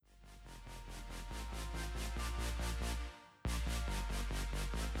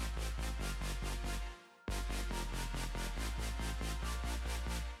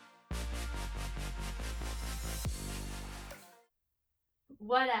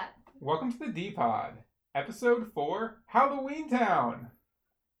What up? Welcome to the D-Pod, episode 4, Halloweentown.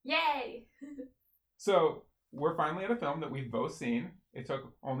 Yay! So, we're finally at a film that we've both seen. It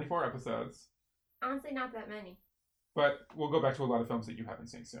took only 4 episodes, Honestly, not that many. but we'll go back to a lot of films that you haven't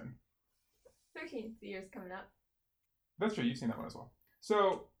seen soon. 13th year's coming up. That's true, you've seen that one as well.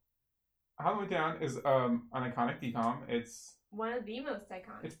 So, Halloweentown is an iconic DCOM. It's one of the most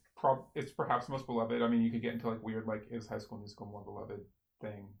iconic. It's perhaps most beloved. I mean, you could get into like weird, like, is High School Musical more beloved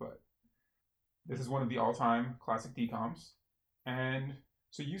thing, but this is one of the all-time classic DCOMs. And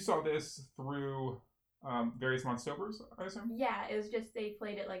so you saw this through various Monstopers, I assume? Yeah, it was just they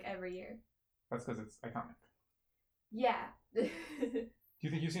played it like every year. That's because it's iconic. Yeah. Do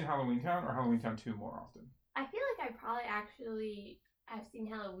you think you've seen Halloweentown or Halloweentown 2 more often? I feel like I've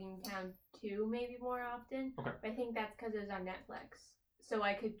seen Halloweentown 2 maybe more often. Okay. But I think that's because it was on Netflix. So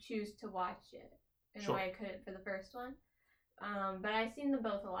I could choose to watch it in a way I couldn't for the first one. But I've seen them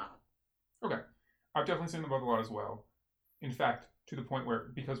both a lot. Okay. I've definitely seen them both a lot as well. In fact, to the point where,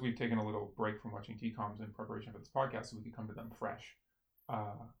 because we've taken a little break from watching DCOMs in preparation for this podcast so we could come to them fresh,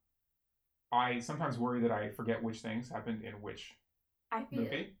 I sometimes worry that I forget which things happened in which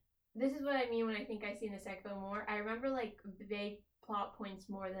movie. This is what I mean when I think I've seen the second one more. I remember like vague plot points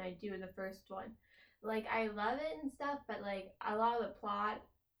more than I do in the first one. Like, I love it and stuff, but like a lot of the plot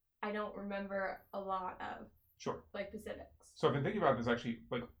I don't remember a lot of. Sure. Like specifics. So I've been thinking about this actually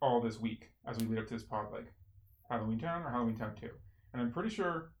like all this week as we lead up to this pod, like Halloweentown or Halloweentown 2. And I'm pretty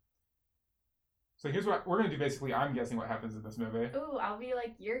sure. So here's what we're going to do basically. I'm guessing what happens in this movie. Ooh, I'll be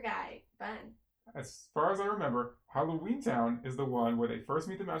like your guy. Fun. As far as I remember, Halloweentown is the one where they first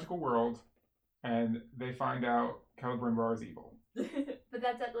meet the magical world and they find out Celebrimbar is evil. But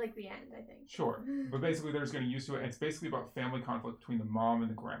that's at like the end, I think. Sure. But basically they're just getting used to it. And it's basically about family conflict between the mom and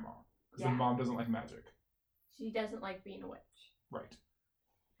the grandma. Because the mom doesn't like magic. She doesn't like being a witch. Right.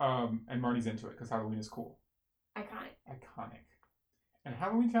 And Marnie's into it because Halloween is cool. Iconic. And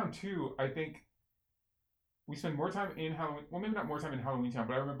Halloweentown 2, I think we spend more time in Halloween. Well, maybe not more time in Halloweentown,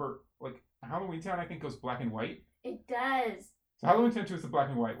 but I remember like Halloweentown I think goes black and white. It does. So Halloweentown 2 is the black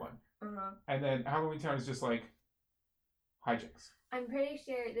and white one. Uh-huh. And then Halloweentown is just like hijinks. I'm pretty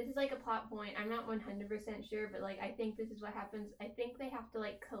sure this is like a plot point. I'm not 100% sure, but like I think this is what happens. I think they have to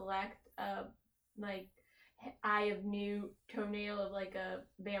like collect a like eye of new toenail of like a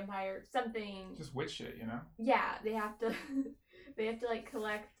vampire something. Just witch shit, you know? Yeah, they have to like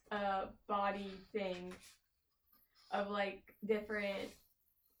collect a body thing of like different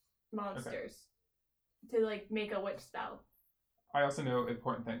monsters to like make a witch spell. I also know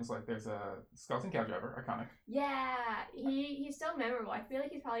important things like there's a skeleton cab driver, iconic. Yeah, he's so memorable. I feel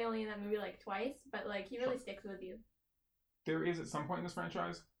like he's probably only in that movie like twice, but like he really sticks with you. There is at some point in this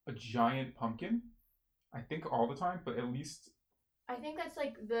franchise a giant pumpkin. I think all the time, but at least I think that's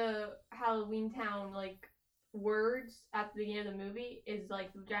like the Halloweentown like words at the beginning of the movie is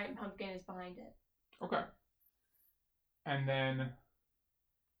like the giant pumpkin is behind it. Okay. And then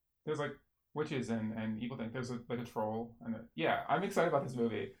there's like witches and evil things. There's like a troll and I'm excited about this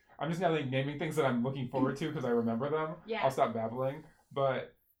movie. I'm just now like naming things that I'm looking forward to because I remember them. Yeah. I'll stop babbling.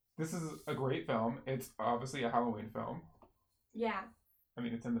 But this is a great film. It's obviously a Halloween film. Yeah. I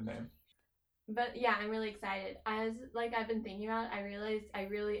mean, it's in the name. But yeah, I'm really excited. As like I've been thinking about it, I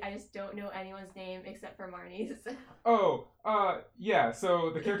realized I just don't know anyone's name except for Marnie's. Yeah.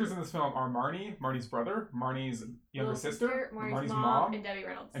 So the characters in this film are Marnie's brother, Marnie's younger sister, Marnie's mom, and Debbie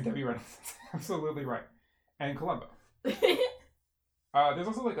Reynolds. Absolutely right. And Columbo. There's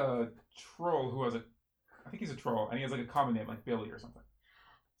also like a troll who has I think he's a troll, and he has like a common name like Billy or something.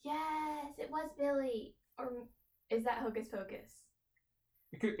 Yes, it was Billy. Or is that Hocus Pocus?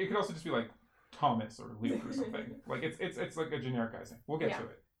 It could also just be like Thomas or Luke or something. Like it's like a generic guy's name. We'll get to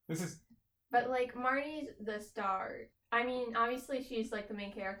it. But like Marnie's the star. I mean, obviously she's like the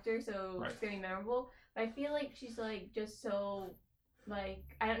main character, so it's gonna be memorable. But I feel like she's like just so like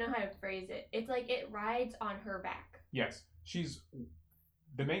I don't know how to phrase it. It's like it rides on her back. Yes, she's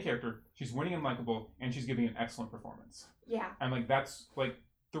the main character. She's winning and likable, and she's giving an excellent performance. Yeah. And like that's like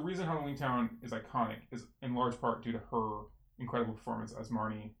the reason Halloweentown is iconic is in large part due to her incredible performance as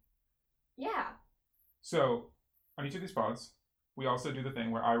Marnie. Yeah. So, on each of these pods, we also do the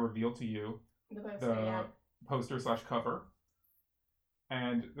thing where I reveal to you the poster / cover.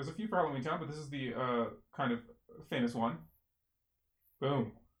 And there's a few for Halloweentown, but this is the kind of famous one.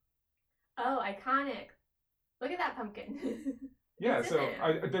 Boom. Oh, iconic. Look at that pumpkin. Yeah, so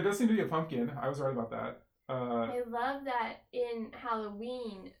there does seem to be a pumpkin. I was right about that. I love that in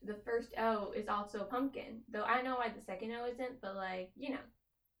Halloween, the first O is also a pumpkin. Though I know why the second O isn't, but like, you know.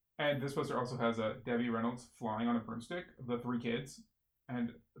 And this poster also has Debbie Reynolds flying on a broomstick, the 3 kids,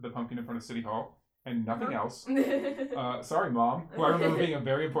 and the pumpkin in front of City Hall, and nothing else. Sorry, Mom, who I remember being a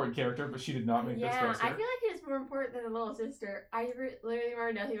very important character, but she did not make this poster. I feel like it's more important than the little sister. I literally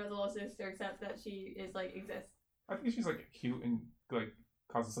remember nothing about the little sister except that she is like exists. I think she's like cute and like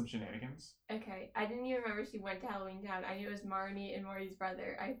causes some shenanigans. Okay, I didn't even remember she went to Halloweentown. I knew it was Marnie and Marty's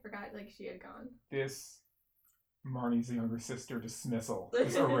brother. I forgot like she had gone. This Marnie's younger sister dismissal,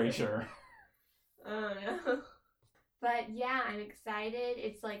 this erasure. Oh no. But yeah, I'm excited.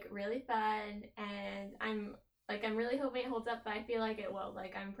 It's like really fun, and I'm really hoping it holds up. But I feel like it will.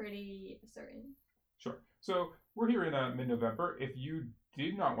 Like I'm pretty certain. Sure. So we're here in mid-November. If you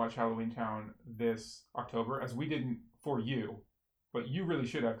did not watch Halloweentown this October, as we didn't for you, but you really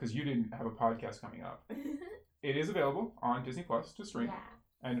should have because you didn't have a podcast coming up. It is available on Disney Plus to stream,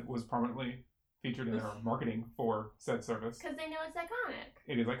 and was prominently featured in their marketing for said service. Because they know it's iconic.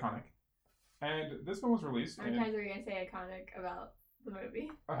 It is iconic. And this one was released. How many times are you gonna say iconic about the movie?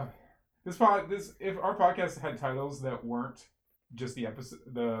 If our podcast had titles that weren't just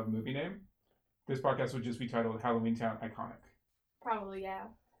the movie name, this podcast would just be titled Halloweentown Iconic. Probably, yeah.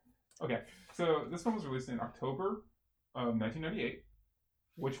 Okay, so this one was released in October of 1998,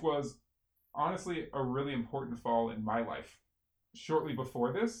 which was honestly a really important fall in my life. Shortly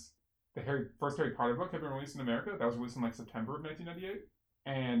before this, the first Harry Potter book had been released in America. That was released in like September of 1998,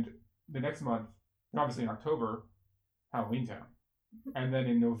 and the next month, and obviously in October, Halloweentown. And then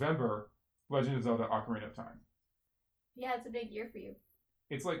in November, Legend of Zelda Ocarina of Time. Yeah, it's a big year for you.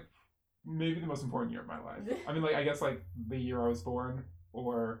 It's like maybe the most important year of my life. I mean, like I guess like the year I was born,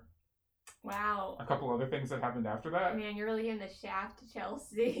 or wow, a couple other things that happened after that. Man, you're really in the shaft to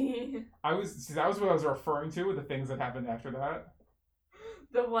Chelsea. That was what I was referring to with the things that happened after that.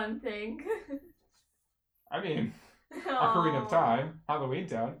 The one thing. I mean, Ocarina of Time,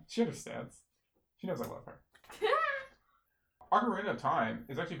 Halloweentown. She understands. She knows I love her. Ocarina of Time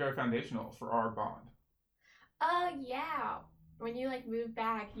is actually very foundational for our bond. Yeah. When you like moved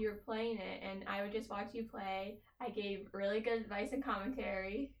back, you were playing it, and I would just watch you play. I gave really good advice and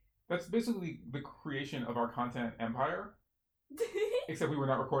commentary. That's basically the creation of our content empire. Except we were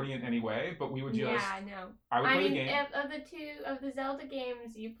not recording it in any way, but we would just... Yeah, no. I would play the game. Of the Zelda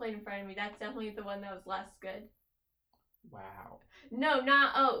games you played in front of me, that's definitely the one that was less good. Wow. No,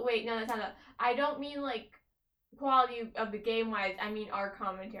 not... Oh, wait, no, that's not that. I don't mean, like, quality of the game-wise. I mean our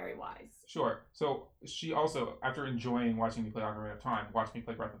commentary-wise. Sure. So, she also, after enjoying watching me play Ocarina of Time, watched me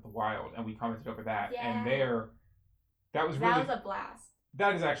play Breath of the Wild, and we commented over that. Yeah. And that was a blast.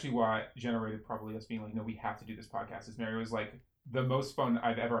 That is actually what generated probably us being like, no, we have to do this podcast. As Mary was like, the most fun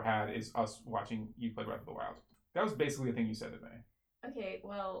I've ever had is us watching you play Breath of the Wild. That was basically the thing you said to me. Okay,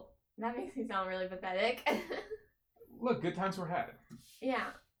 well, that makes me sound really pathetic. Look, good times were had. Yeah,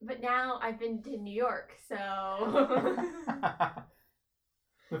 but now I've been to New York, so...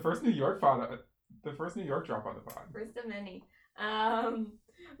 The first New York drop on the pod. First of many.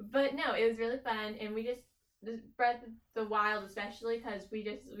 But no, it was really fun, and we just... Breath of the Wild especially, because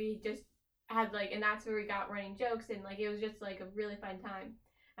we just had like, and that's where we got running jokes, and like it was just like a really fun time.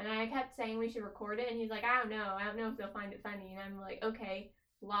 And I kept saying we should record it, and he's like, I don't know if they'll find it funny. And I'm like, okay,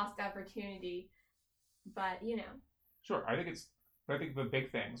 lost opportunity, but you know. Sure, I think the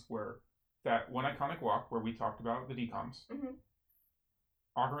big things were that one iconic walk where we talked about the DComs,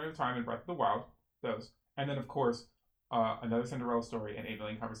 Ocarina of Time and Breath of the Wild, those, and then of course another Cinderella story and 8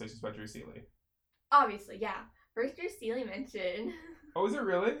 Million Conversations about Drew Seeley. Obviously, yeah. First Drew Seeley mention. Oh, is it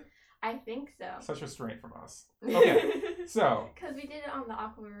really? I think so. Such restraint from us. Okay, so. Because we did it on the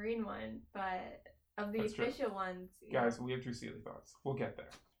Aquamarine one, but of the official ones. Yeah. Guys, we have Drew Seeley thoughts. We'll get there.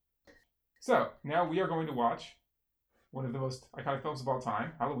 So, now we are going to watch one of the most iconic films of all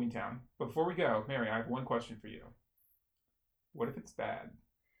time, Halloweentown. But before we go, Mary, I have one question for you. What if it's bad?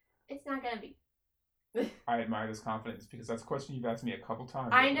 It's not going to be. I admire this confidence because that's a question you've asked me a couple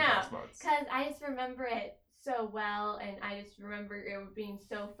times. I know, because I just remember it so well, and I just remember it being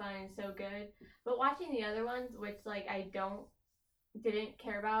so fun and so good. But watching the other ones, which like I didn't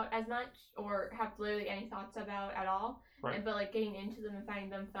care about as much or have literally any thoughts about at all, right. But like getting into them and finding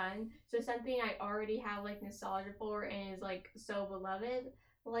them fun. So something I already have like nostalgia for and is like so beloved.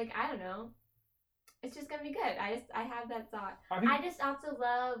 Like I don't know. It's just gonna be good. I have that thought. I just also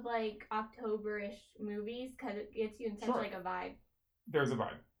love like October-ish movies because it gets you in such like a vibe. There's a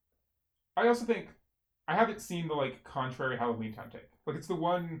vibe. I also think I haven't seen the like contrary Halloweentown take. Like it's the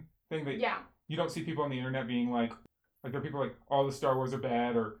one thing that you don't see people on the internet being like there are people like all the Star Wars are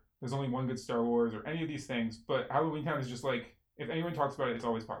bad or there's only one good Star Wars or any of these things. But Halloweentown is just like if anyone talks about it, it's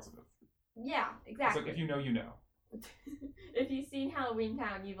always positive. Yeah, exactly. It's like if you know, you know. If you've seen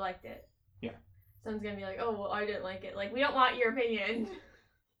Halloweentown, you've liked it. Yeah. someone's gonna be like, oh, well, I didn't like it. Like, we don't want your opinion.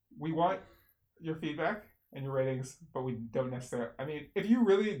 We want your feedback and your ratings, but we don't necessarily. I mean, if you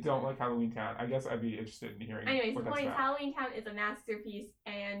really don't like Halloweentown, I guess I'd be interested in hearing. Anyways, the point is, Halloweentown is a masterpiece.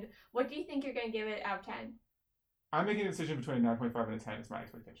 And what do you think you're gonna give it out of 10? I'm making a decision between a 9.5 and a 10 is my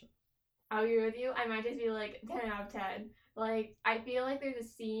expectation. I'll agree with you. I might just be like 10 out of 10. Like, I feel like there's a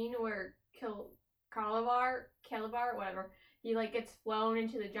scene where Calabar, whatever, he like gets flown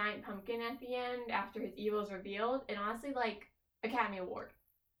into the giant pumpkin at the end after his evil is revealed, and honestly, like, Academy Award.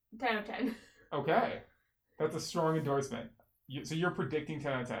 10 out of 10. Okay. That's a strong endorsement. So you're predicting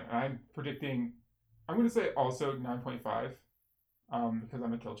 10 out of 10. And I'm predicting, I'm going to say also 9.5 because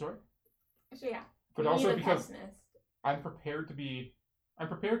I'm a killjoy. So yeah. But also because I'm prepared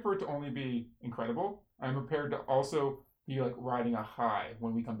for it to only be incredible. I'm prepared to also be like riding a high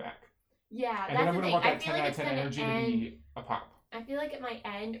when we come back. Yeah, and that's then I'm the going to thing. want that I feel 10 like out of it's 10 gonna energy end, to be a pop. I feel like it might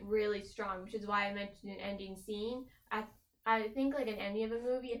end really strong, which is why I mentioned an ending scene. I think like an ending of a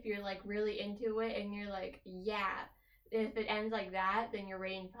movie, if you're like really into it and you're like, yeah, if it ends like that, then your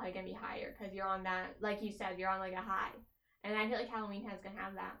rating's probably gonna be higher because you're on that, like you said, you're on like a high. And I feel like Halloweentown's gonna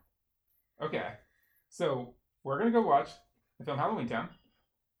have that. Okay, so we're gonna go watch the film Halloweentown,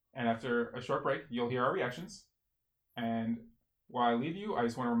 and after a short break, you'll hear our reactions. And while I leave you, I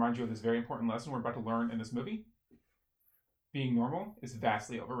just want to remind you of this very important lesson we're about to learn in this movie. Being normal is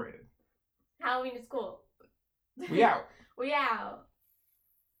vastly overrated. Halloween is cool. We out. We out.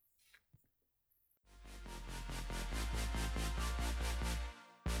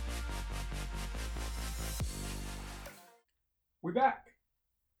 We back.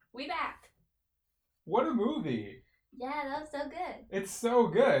 We back. What a movie. Yeah, that was so good. It's so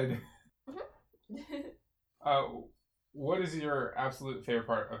good. Mm-hmm. What is your absolute favorite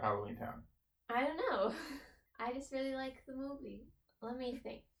part of Halloweentown? I don't know. I just really like the movie. Let me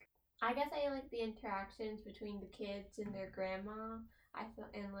think. I guess I like the interactions between the kids and their grandma. I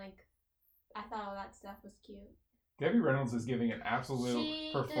thought all that stuff was cute. Debbie Reynolds is giving an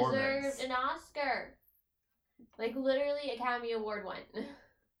absolute performance. She deserved an Oscar. Like, literally, Academy Award won.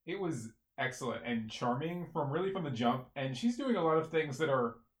 It was excellent and charming from the jump, and she's doing a lot of things that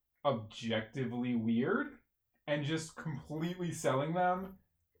are objectively weird and just completely selling them.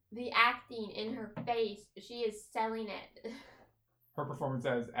 The acting in her face, she is selling it. Her performance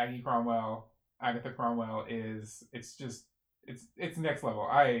as Agatha Cromwell is, it's next level.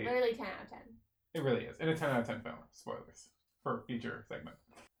 Literally 10 out of 10. It really is. In a 10 out of 10 film. Spoilers for future segment.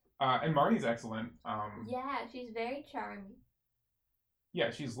 And Marnie's excellent. Yeah, she's very charming.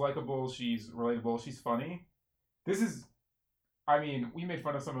 Yeah, she's likable, she's relatable, she's funny. We made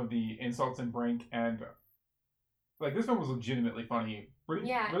fun of some of the insults in Brink, and like this film was legitimately funny.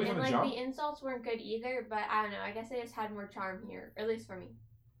 Really and from the like jump. The insults weren't good either, but I don't know. I guess they just had more charm here, at least for me.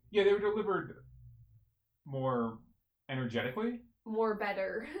 Yeah, they were delivered more energetically. More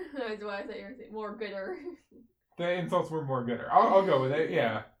better, is what I thought you were saying. More gooder. The insults were more gooder. I'll go with it.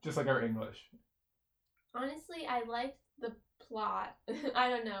 Yeah, just like our English. Honestly, I liked the plot. I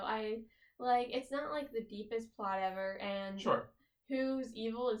don't know. It's not like the deepest plot ever, and sure. Who's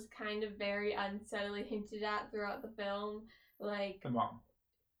evil is kind of very unsettling hinted at throughout the film. Like the mom.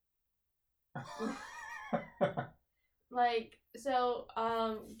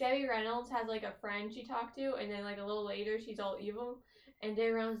 Debbie Reynolds has like a friend she talked to, and then like a little later she's all evil, and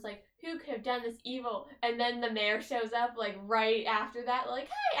Debbie Reynolds is like, who could have done this evil? And then the mayor shows up like right after that, like,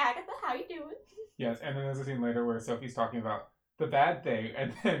 hey Agatha, how you doing? Yes, and then there's a scene later where Sophie's talking about the bad thing,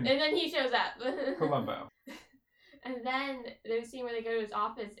 and then he shows up. Columbo. And then there's a scene where they go to his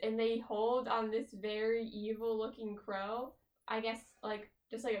office and they hold on this very evil looking crow. I guess like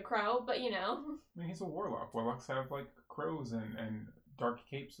just like a crow, but you know. I mean, he's a warlock. Warlocks have like crows and dark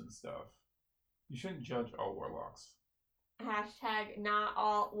capes and stuff. You shouldn't judge all warlocks. Hashtag not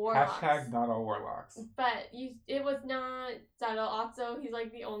all warlocks. Hashtag not all warlocks. But it was not subtle. Also, he's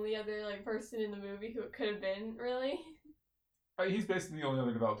like the only other like person in the movie who it could have been, really. He's basically the only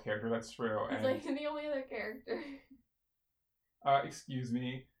other developed character, that's true. He's like the only other character. Excuse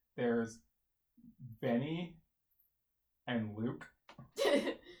me, there's Benny and Luke.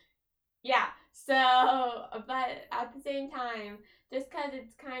 Yeah, so, but at the same time, just because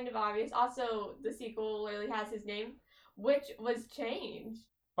it's kind of obvious, also the sequel literally has his name, which was changed.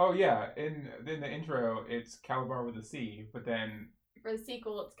 Oh yeah, in the intro, it's Calabar with a C, but then... For the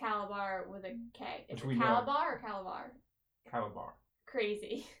sequel, it's Calabar with a K. Is it Calabar or Calabar? Calabar.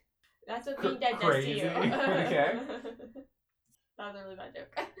 Crazy. That's what being dead does to you. Okay. That was a really bad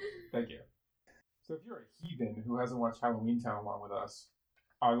joke. Thank you. So if you're a heathen who hasn't watched Halloweentown along with us,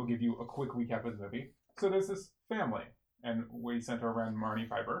 I will give you a quick recap of the movie. So there's this family, and we center around Marnie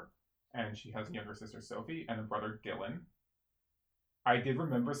Piper, and she has a younger sister, Sophie, and a brother, Dylan. I did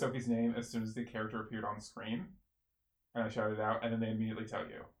remember Sophie's name as soon as the character appeared on screen, and I shouted it out, and then they immediately tell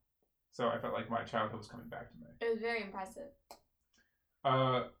you. So I felt like my childhood was coming back to me. It was very impressive.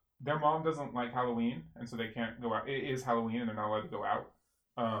 Their mom doesn't like Halloween, and so they can't go out. It is Halloween, and they're not allowed to go out.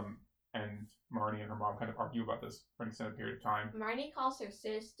 And Marnie and her mom kind of argue about this for an extended period of time. Marnie calls her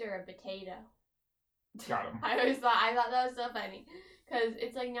sister a potato. Got him. I thought that was so funny. Because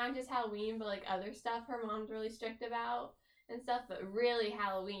it's like not just Halloween, but like other stuff her mom's really strict about and stuff. But really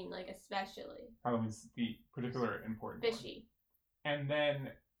Halloween, like especially. Halloween's the particular important Fishy. one. And then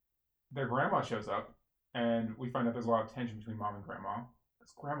their grandma shows up, and we find out there's a lot of tension between mom and grandma.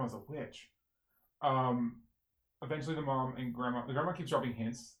 Because grandma's a witch. Eventually the grandma keeps dropping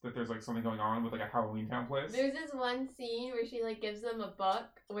hints that there's like something going on with like a Halloweentown place. There's this one scene where she like gives them a book,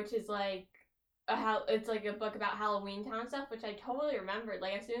 which is like it's like a book about Halloweentown stuff, which I totally remembered.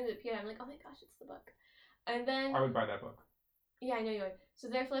 Like as soon as it appeared, I'm like, oh my gosh, it's the book. And then I would buy that book. Yeah, I know you would. So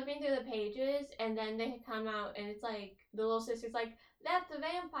they're flipping through the pages, and then they come out, and it's like the little sister's like, that's a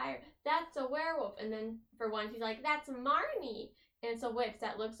vampire, that's a werewolf, and then for one she's like, that's Marnie. And it's a witch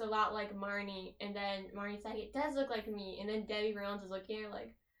that looks a lot like Marnie. And then Marnie's like, it does look like me. And then Debbie Reynolds is looking at her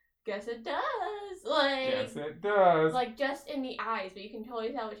like, guess it does. Like, guess it does. Like, just in the eyes. But you can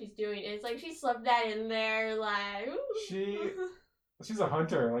totally tell what she's doing. And it's like, she slipped that in there. Like, ooh. She's a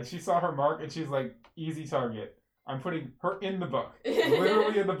hunter. Like, she saw her mark and she's like, easy target. I'm putting her in the book.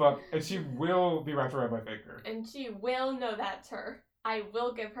 Literally in the book. And she will be wrapped around my finger. And she will know that's her. I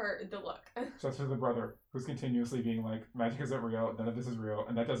will give her the look. Just for the brother, who's continuously being like, magic isn't real, none of this is real,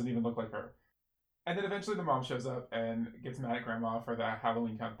 and that doesn't even look like her. And then eventually the mom shows up and gets mad at Grandma for that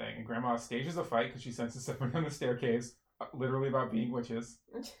Halloweentown thing, and Grandma stages a fight because she senses someone down the staircase, literally about being witches,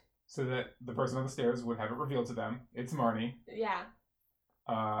 so that the person on the stairs would have it revealed to them. It's Marnie. Yeah.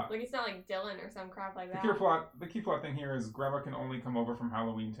 Like it's not like Dylan or some crap like that. The key plot thing here is Grandma can only come over from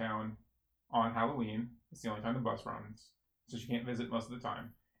Halloweentown on Halloween. It's the only time the bus runs. So she can't visit most of the time.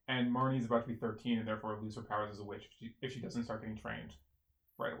 And Marnie's about to be 13 and therefore lose her powers as a witch if she doesn't start getting trained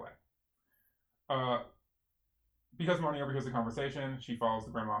right away. Because Marnie overhears the conversation, she follows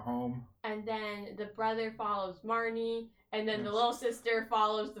the grandma home. And then the brother follows Marnie. And then the little sister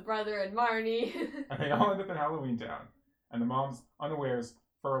follows the brother and Marnie. And they all end up in Halloweentown. And the mom's unawares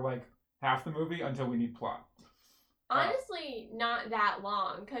for like half the movie until we need plot. Honestly, not that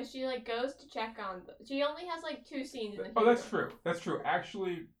long, because she, like, goes to check on them. She only has, like, 2 scenes in the film. Oh, that's true. That's true.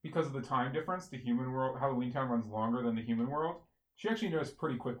 Actually, because of the time difference, the human world, Halloweentown runs longer than the human world. She actually knows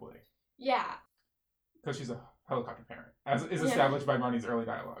pretty quickly. Yeah. Because she's a helicopter parent, as is established by Marnie's early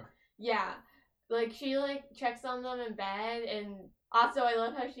dialogue. Yeah. Like, she, like, checks on them in bed, and also I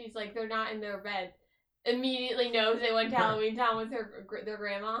love how she's, like, they're not in their bed. Immediately knows they went to Halloweentown with their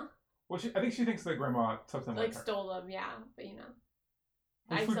grandma. Well, I think she thinks that grandma took them like with her. Stole them, yeah. But, you know.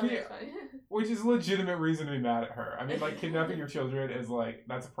 Which is a legitimate reason to be mad at her. I mean, like, kidnapping your children is, like,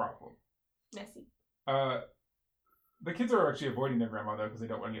 that's a problem. Messy. The kids are actually avoiding their grandma, though, because they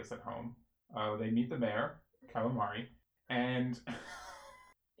don't want to get sent home. They meet the mayor, Calamari, and...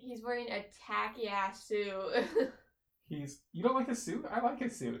 He's wearing a tacky-ass suit. You don't like his suit? I like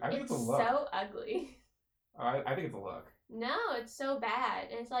his suit. I think it's a look. It's so ugly. I think it's a look. No, it's so bad.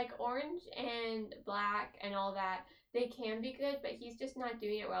 It's like orange and black and all that. They can be good, but he's just not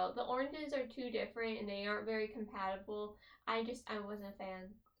doing it well. The oranges are too different and they aren't very compatible. I wasn't a fan.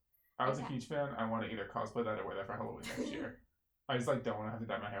 I was a huge fan. I want to either cosplay that or wear that for Halloween next year. I just like don't want to have to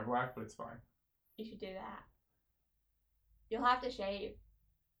dye my hair black, but it's fine. You should do that. You'll have to shave.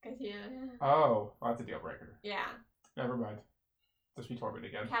 Oh, well, that's a deal breaker. Yeah. Never mind. Just be tormented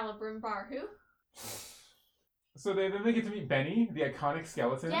again. Calibrimbar who? So then they get to meet Benny, the iconic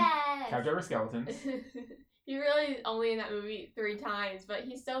skeleton. Yes! Cab driver skeleton. He really is only in that movie 3 times, but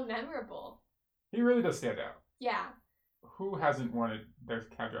he's so memorable. He really does stand out. Yeah. Who hasn't wanted their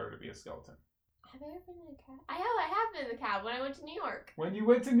cab driver to be a skeleton? Have I ever been in a cab? I have been in the cab when I went to New York. When you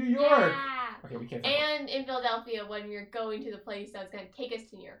went to New York? Yeah. Okay, we can't. And in Philadelphia when we were going to the place that was going to take us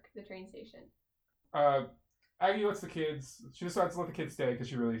to New York, the train station. Aggie lets the kids. She decides to let the kids stay because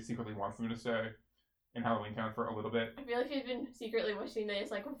she really secretly wants them to stay in Halloweentown for a little bit. I feel like she's been secretly wishing they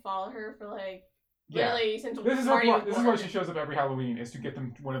just like would follow her for like literally since this is why she shows up every Halloween, is to get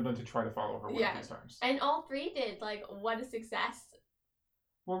one of them to try to follow her one of these times. And all 3 did. Like, what a success.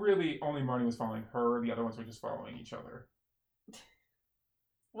 Well, really, only Marnie was following her. The other ones were just following each other.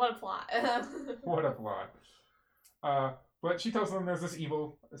 What a plot. What a plot. But she tells them there's this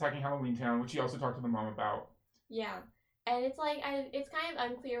evil attacking Halloweentown, which she also talked to the mom about. Yeah. And it's like, it's kind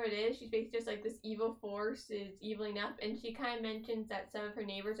of unclear what it is. She's basically just like this evil force is eviling up, and she kind of mentions that some of her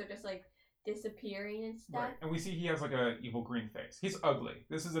neighbors are just like disappearing and stuff. Right, and we see he has like a evil green face. He's ugly.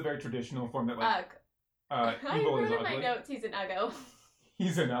 This is a very traditional form that like evil is ugly. I wrote in my notes he's an uggo.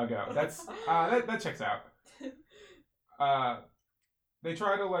 He's an uggo. That's that checks out. They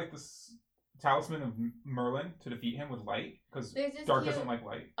try to like this talisman of Merlin to defeat him with light because dark doesn't like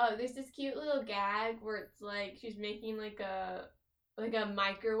light. Oh, there's this cute little gag where it's like she's making like a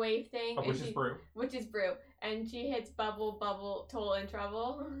microwave thing, which is brew, and she hits bubble, total in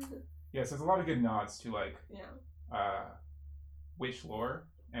trouble. Yes, there's a lot of good nods to like witch lore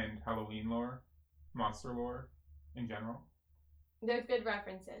and Halloween lore, monster lore in general. There's good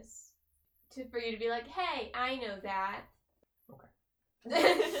references for you to be like, hey, I know that. Okay.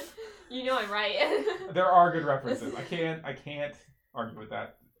 You know I'm right. There are good references. I can't argue with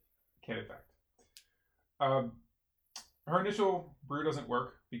that. Can't in fact. Her initial brew doesn't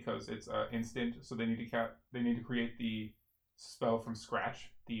work because it's instant, so they need to create the spell from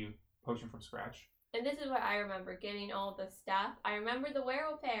scratch, the potion from scratch. And this is what I remember, getting all the stuff. I remember the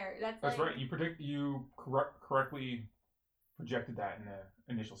werewolf hair. That's right. You correctly projected that in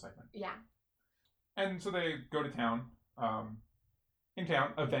the initial segment. Yeah. And so they go to town. In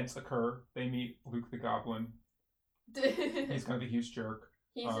town, events occur. They meet Luke the Goblin. He's kind of a huge jerk.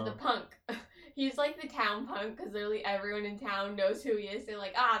 He's the punk. He's like the town punk because literally everyone in town knows who he is. They're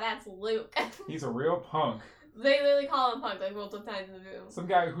like, that's Luke. He's a real punk. They literally call him punk like multiple times in the movie. Some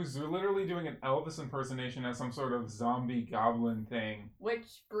guy who's literally doing an Elvis impersonation as some sort of zombie goblin thing.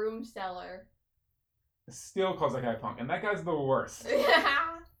 Witch broom seller. Still calls that guy punk, and that guy's the worst.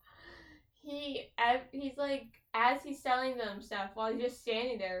 He's like, as he's selling them stuff while he's just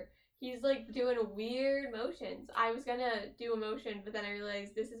standing there, he's like doing weird motions. I was gonna do a motion, but then I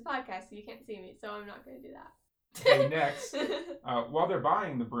realized this is a podcast, so you can't see me, so I'm not gonna do that. Okay, next, while they're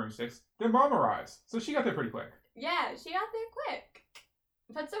buying the broomsticks, their mom arrives, so she got there pretty quick. Yeah, she got there quick.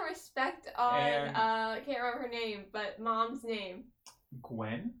 Put some respect on, I can't remember her name, but mom's name.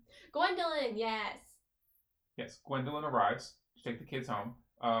 Gwendolyn, yes. Yes, Gwendolyn arrives to take the kids home.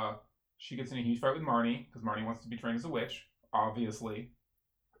 She gets in a huge fight with Marnie, because Marnie wants to be trained as a witch, obviously.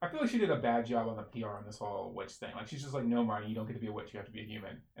 I feel like she did a bad job on the PR on this whole witch thing. Like, she's just like, no, Marnie, you don't get to be a witch, you have to be a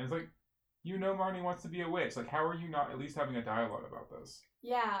human. And it's like, you know Marnie wants to be a witch. Like, how are you not at least having a dialogue about this?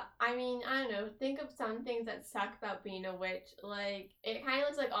 Yeah, I mean, I don't know. Think of some things that suck about being a witch. Like, it kind of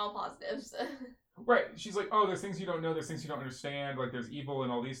looks like all positives. Right. She's like, oh, there's things you don't know, there's things you don't understand, like, there's evil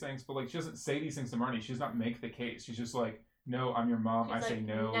and all these things. But, like, she doesn't say these things to Marnie. She does not make the case. She's just like, no, I'm your mom. She's say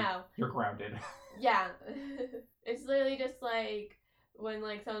no. You're grounded. Yeah. It's literally just like when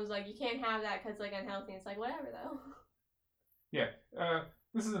like someone's like, you can't have that because like unhealthy. It's like, whatever though. Yeah.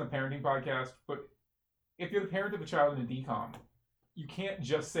 This isn't a parenting podcast, but if you're the parent of a child in a DCOM, you can't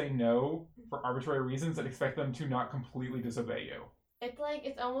just say no for arbitrary reasons and expect them to not completely disobey you. It's like,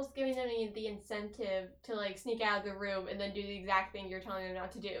 it's almost giving them the incentive to like sneak out of the room and then do the exact thing you're telling them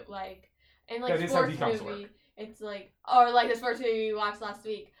not to do. Like, in like sports movie, it's like, or like the sports movie we watched last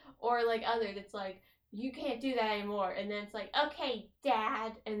week, or like others, it's like, you can't do that anymore. And then it's like, okay,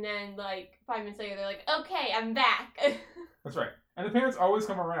 Dad. And then like 5 minutes later, they're like, okay, I'm back. That's right. And the parents always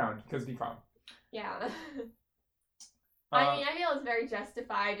come around because DCOM. Yeah. I mean, I feel it's very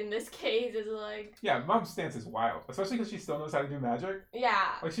justified in this case. Is like, yeah, Mom's stance is wild, especially because she still knows how to do magic. Yeah.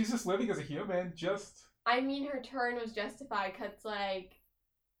 Like, she's just living as a human, just... I mean, her turn was justified because, like,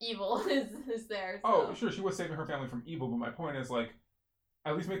 evil is there. So. Oh, sure, she was saving her family from evil, but my point is, like,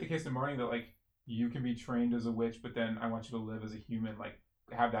 at least make the case to Marnie that, like, you can be trained as a witch, but then I want you to live as a human, like,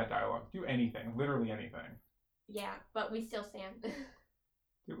 have that dialogue. Do anything, literally anything. Yeah, but we still stand.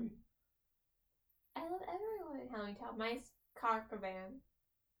 Do we? I love everyone in Halloweentown. My Carcavan.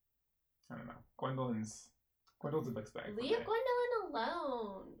 I don't know. Gwendolyn's a big bag. Leave Gwendolyn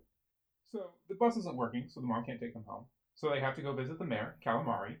alone. So the bus isn't working, so the mom can't take them home. So they have to go visit the mayor,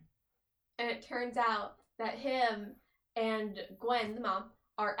 Calamari. And it turns out that him and Gwen, the mom,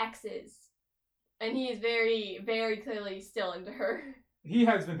 are exes. And he is very, very clearly still into her. He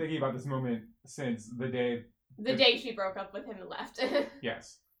has been thinking about this moment since the day... The day she broke up with him and left.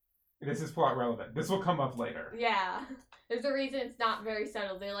 Yes. This is plot relevant. This will come up later. Yeah. There's a reason it's not very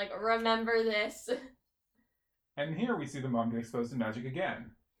subtle. They're like, remember this. And here we see the mom get exposed to magic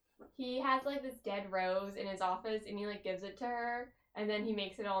again. He has like this dead rose in his office and he like gives it to her. And then he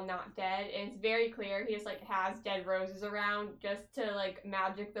makes it all not dead. And it's very clear he just like has dead roses around just to like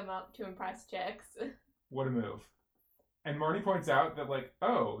magic them up to impress chicks. What a move. And Marnie points out that like,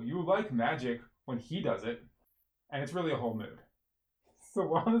 oh, you like magic when he does it. And it's really a whole mood. So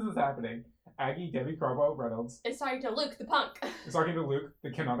while this is happening, Aggie, Debbie Cromwell Reynolds, is talking to Luke, the punk. Is talking to Luke,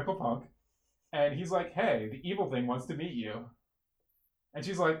 the canonical punk. And he's like, hey, the evil thing wants to meet you. And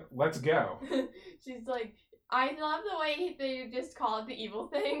she's like, let's go. She's like, I love the way they just call it the evil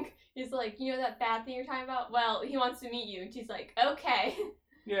thing. He's like, you know that bad thing you're talking about? Well, he wants to meet you. And she's like, okay.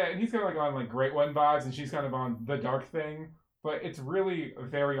 Yeah, and he's kind of like on like Great One vibes, and she's kind of on the dark thing. But it's really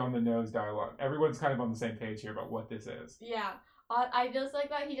very on the nose dialogue. Everyone's kind of on the same page here about what this is. Yeah. I just like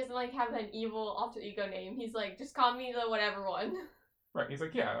that he doesn't like have an evil alter ego name. He's like, just call me the whatever one. Right, he's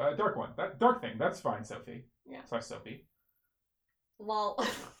like, yeah, dark one. That dark thing, that's fine, Sophie. Yeah. Sorry, Sophie. Lol.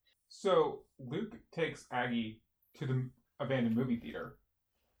 So, Luke takes Aggie to the abandoned movie theater.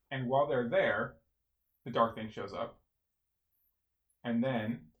 And while they're there, the dark thing shows up. And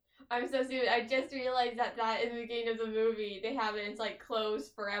then... I'm so stupid. I just realized that in the beginning of the movie, they have it, it's like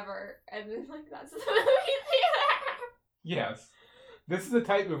closed forever. And then, like, that's the movie theater. Yes. This is a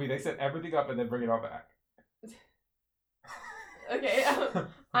tight movie. They set everything up and then bring it all back. Okay,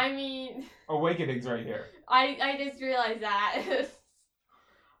 I mean... Awakenings right here. I just realized that.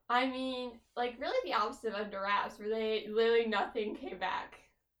 I mean, like, really the opposite of Under Wraps, where they literally nothing came back.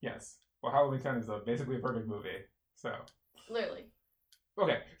 Yes. Well, Halloweentown is basically a perfect movie, so... Literally.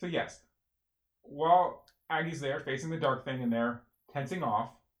 Okay, so yes. While Aggie's there, facing the dark thing, and they're tensing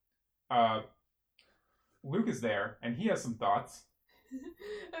off, Luke is there, and he has some thoughts.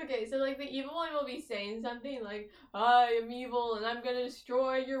 Okay, so like the evil one will be saying something like, I am evil and I'm gonna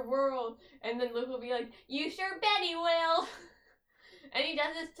destroy your world. And then Luke will be like, you sure bet he will. And he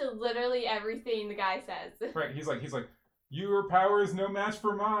does this to literally everything the guy says. Right, he's like, your power is no match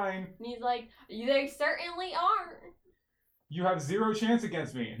for mine. And he's like, they certainly aren't. You have zero chance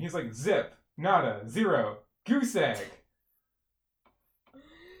against me. And he's like, zip, nada, zero, goose egg.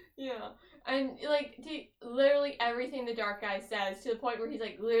 Yeah. And, like, to literally everything the dark guy says, to the point where he's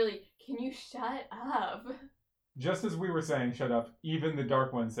like, literally, can you shut up? Just as we were saying, shut up, even the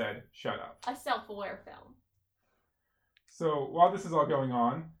dark one said, shut up. A self-aware film. So, while this is all going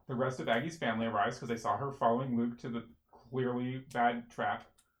on, the rest of Aggie's family arrives because they saw her following Luke to the clearly bad trap.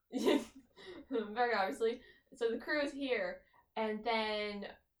 Very obviously. So the crew is here, and then,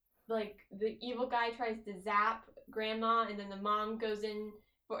 like, the evil guy tries to zap Grandma, and then the mom goes in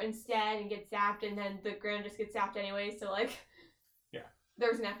instead and gets zapped, and then the grand just gets zapped anyway, so like, yeah,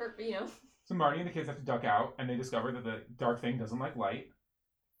 there's an effort, but you know. So Marty and the kids have to duck out, and they discover that the dark thing doesn't like light.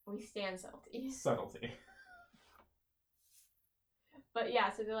 We stand subtlety. Subtlety. But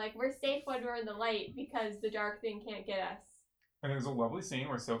yeah, so they're like, we're safe when we're in the light because the dark thing can't get us. And there's a lovely scene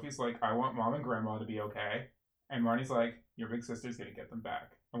where Sophie's like, I want Mom and Grandma to be okay, and Marty's like, your big sister's gonna get them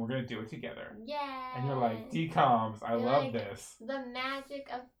back. And we're going to do it together. Yeah. And you're like, decoms, I love like this. The magic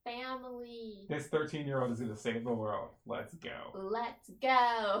of family. This 13-year-old is going to save the world. Let's go. Let's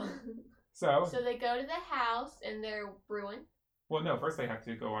go. So they go to the house and they're ruined. Well, no, first they have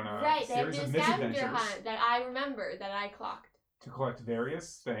to go on a series of misadventures. Right, they have to misadventures. Hunt that I remember, that I clocked. To collect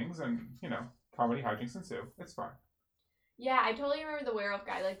various things and, you know, comedy hijinks ensue. It's fine. Yeah, I totally remember the werewolf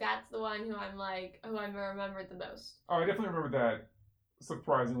guy. Like, that's the one who I remembered the most. Oh, I definitely remember that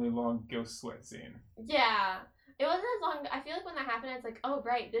surprisingly long ghost sweat scene. Yeah. It wasn't as long. I feel like when that happened, it's like, oh,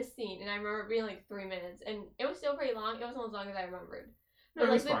 right, this scene. And I remember it being like 3 minutes. And it was still pretty long. It wasn't as long as I remembered. But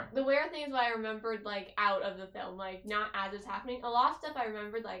No, like fine. the weird thing is what I remembered like out of the film. Like, not as it's happening. A lot of stuff I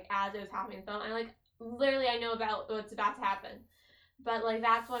remembered like as it was happening in the film. And like, literally I know about what's about to happen. But like,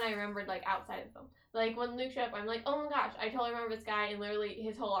 that's when I remembered like outside of the film. Like, when Luke showed up, I'm like, oh my gosh, I totally remember this guy and literally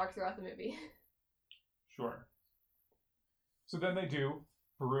his whole arc throughout the movie. Sure. So then they do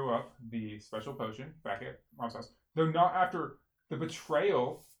brew up the special potion back at Mom's house. Though not after the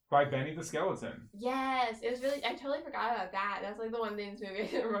betrayal by Benny the Skeleton. Yes, it was really, I totally forgot about that. That's like the one thing in this movie I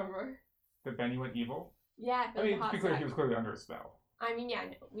didn't remember. That Benny went evil? Yeah. I mean, to be clear, he was clearly under a spell. I mean, yeah,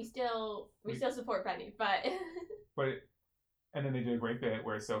 no, we still support Benny, but... And then they did a great bit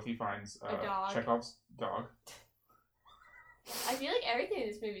where Sophie finds a dog. Chekhov's dog. I feel like everything in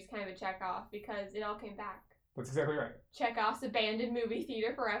this movie is kind of a Chekhov because it all came back. That's exactly right. Chekhov's abandoned movie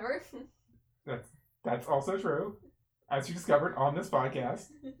theater forever. That's also true, as you discovered on this podcast.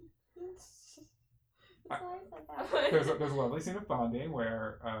 There's a lovely scene of bonding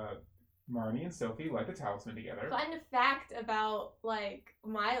where Marnie and Sophie light the talisman together. Fun fact about, like,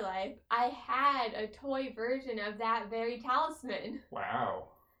 my life, I had a toy version of that very talisman. Wow.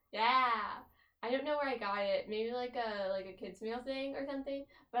 Yeah. I don't know where I got it. Maybe like a kids meal thing or something.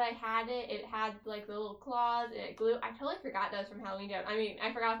 But I had it. It had like the little claws and it glue. I totally forgot that was from Halloweentown. I mean,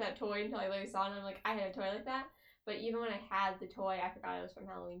 I forgot that toy until I literally saw it and I'm like, I had a toy like that. But even when I had the toy, I forgot it was from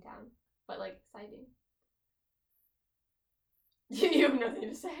Halloweentown. But like, exciting. You have nothing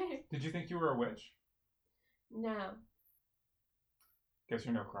to say. Did you think you were a witch? No. Guess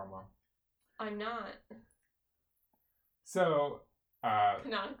you're no Cromwell. I'm not. So,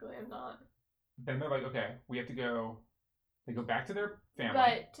 canonically, I'm not. Then they're like, okay, we have to go. They go back to their family.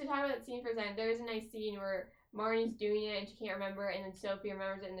 But to talk about that scene for a second, there is a nice scene where Marnie's doing it and she can't remember it, and then Sophie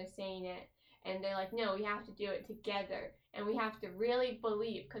remembers it and they're saying it. And they're like, no, we have to do it together. And we have to really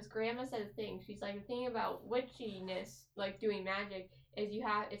believe, because Grandma said a thing. She's like, the thing about witchiness, like doing magic, is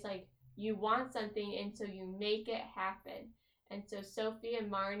it's like, you want something, and so you make it happen. And so Sophie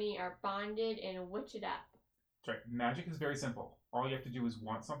and Marnie are bonded and witch it up. That's right. Magic is very simple. All you have to do is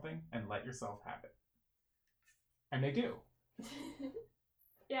want something and let yourself have it. And they do.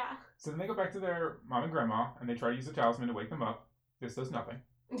 Yeah. So then they go back to their mom and grandma, and they try to use the talisman to wake them up. This does nothing.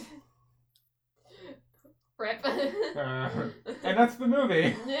 Rip. And that's the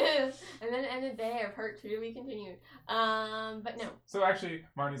movie. And then it ended there. Part 2 to be continued. But no. So actually,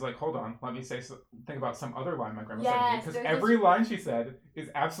 Marnie's like, hold on, let me think about some other line my grandma said to me. Because every line she said is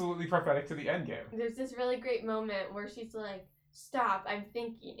absolutely prophetic to the end game. There's this really great moment where she's like, stop, I'm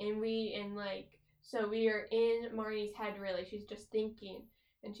thinking. So we are in Marnie's head, really. She's just thinking.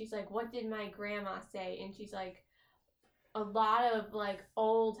 And she's like, what did my grandma say? And she's like, a lot of like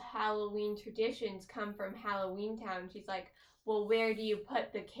old Halloween traditions come from Halloweentown. She's like, well, where do you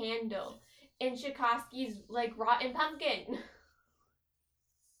put the candle? In Tchaikovsky's like rotten pumpkin.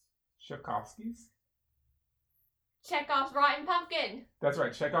 Tchaikovsky's? Chekhov's rotten pumpkin. That's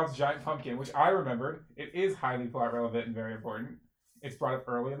right, Chekhov's giant pumpkin, which I remembered. It is highly plot relevant and very important. It's brought up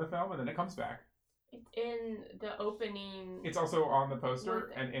early in the film and then it comes back. It's in the opening. It's also on the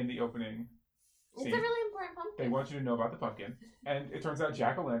poster and in the opening. It's a really important pumpkin. They want you to know about the pumpkin. And it turns out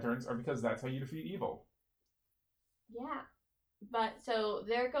jack-o'-lanterns are because that's how you defeat evil. Yeah. But so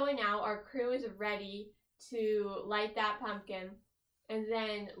they're going out. Our crew is ready to light that pumpkin. And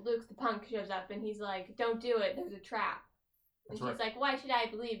then Luke the punk shows up and he's like, don't do it. There's a trap. And she's like, why should I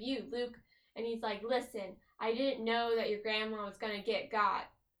believe you, Luke? And he's like, listen, I didn't know that your grandma was going to get got.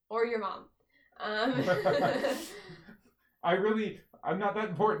 Or your mom. I'm not that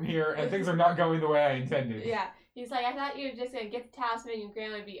important here, and things are not going the way I intended. Yeah. He's like, I thought you were just going to get the talisman and your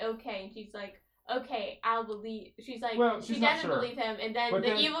grandma would be okay. And she's like, okay, I'll believe. She's like, well, she doesn't believe him, and then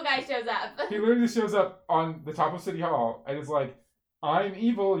the evil guy shows up. He literally shows up on the top of City Hall, and is like, I'm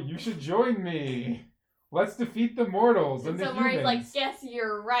evil, you should join me. Let's defeat the mortals and the humans. So Marnie's like, yes,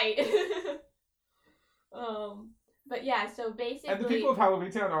 you're right. But yeah, so basically... And the people of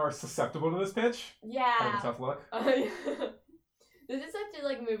Halloweentown are susceptible to this pitch. Yeah. Kind of a tough look. This is such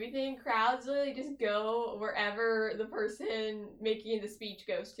a movie thing. Crowds literally just go wherever the person making the speech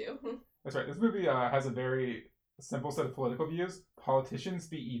goes to. That's right. This movie has a very simple set of political views. Politicians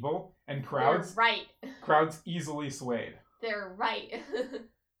be evil, and crowds... They're right. Crowds easily swayed. They're right.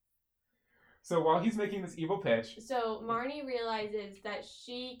 So while he's making this evil pitch... So Marnie realizes that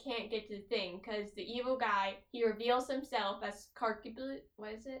she can't get to the thing because the evil guy, he reveals himself as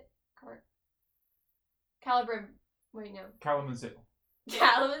what is it? Kalamazoo.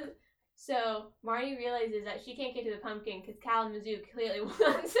 So Marnie realizes that she can't get to the pumpkin because Kalamazoo clearly wants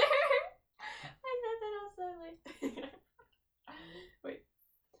her. I said that also Wait.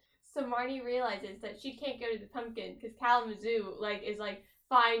 So Marnie realizes that she can't go to the pumpkin because Kalamazoo is like,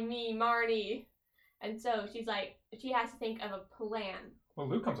 find me, Marnie. And so she's like, she has to think of a plan. Well,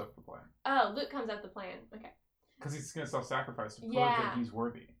 Luke comes up with a plan. Oh, Luke comes up with a plan. Okay. Because he's going to self-sacrifice to prove that he's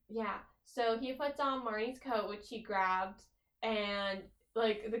worthy. Yeah. So he puts on Marnie's coat, which he grabbed, and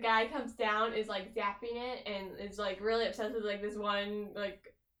the guy comes down, is zapping it, and is really obsessed with this one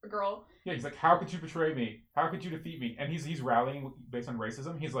girl. Yeah, he's like, how could you betray me? How could you defeat me? And he's rallying based on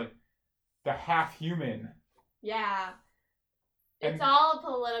racism. He's like, the half-human. Yeah. It's all a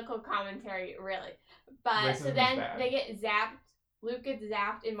political commentary, really. But so then they get zapped. Luke gets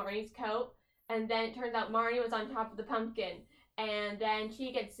zapped in Marnie's coat, and then it turns out Marnie was on top of the pumpkin. And then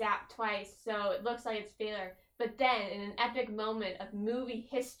she gets zapped twice, so it looks like it's failure. But then, in an epic moment of movie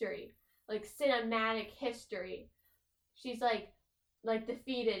history, cinematic history, she's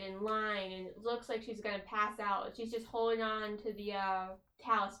defeated in line, and it looks like she's gonna pass out. She's just holding on to the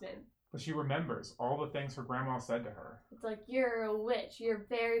talisman. But she remembers all the things her grandma said to her. It's like, you're a witch, you're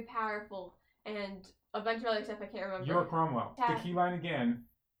very powerful, and a bunch of other stuff I can't remember. You're a Cromwell. The key line again,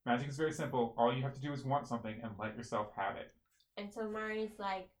 magic is very simple. All you have to do is want something and let yourself have it. And so Marnie's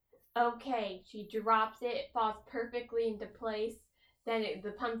like, okay. She drops it, it falls perfectly into place. Then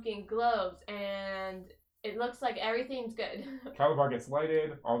the pumpkin glows, and it looks like everything's good. Calabar gets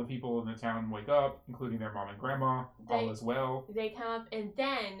lighted, all the people in the town wake up, including their mom and grandma, all is well. They come up, and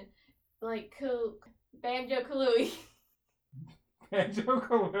then... Banjo-Kazooie.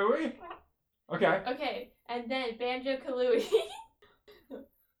 Banjo-Kazooie? Okay. Okay, and then Banjo-Kazooie.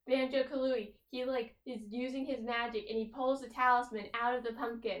 Banjo-Kazooie, he like is using his magic and he pulls the talisman out of the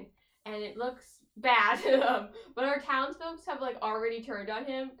pumpkin and it looks bad. But our townsfolk have like already turned on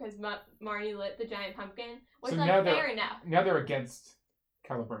him because Marnie lit the giant pumpkin, which so like fair enough. Now they're against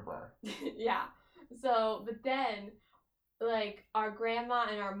Celebrimbor. Yeah. So, but then like our grandma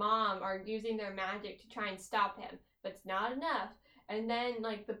and our mom are using their magic to try and stop him, but it's not enough. And then,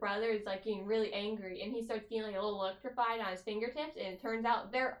 like, the brother is, like, getting really angry, and he starts getting, like, a little electrified on his fingertips, and it turns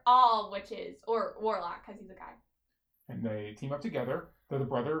out they're all witches, or warlock, because he's a guy. And they team up together, though the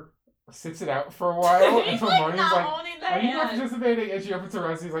brother sits it out for a while until Marnie's like, are you not participating? And she opens her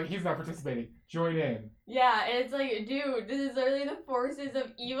eyes, and he's like, he's not participating. Join in. Yeah, and it's like, dude, this is literally the forces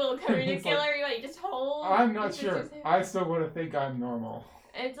of evil coming to kill everybody. Just hold. I'm not sure. I still want to think I'm normal.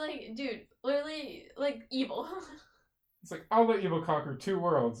 And it's like, dude, literally, like, evil. It's like, I'll let evil conquer 2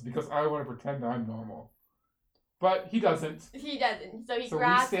 worlds because I want to pretend I'm normal. But he doesn't. He doesn't. So he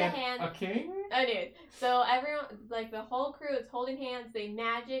grabs the hand. A king? Oh, dude. So everyone, like the whole crew is holding hands. They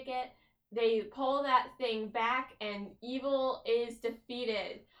magic it. They pull that thing back and evil is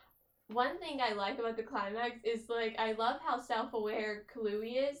defeated. One thing I like about the climax is like, I love how self-aware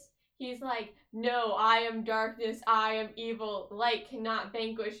Kalui is. He's like, no, I am darkness. I am evil. Light cannot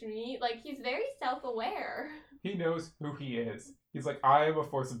vanquish me. Like, he's very self-aware. He knows who he is. He's like, I am a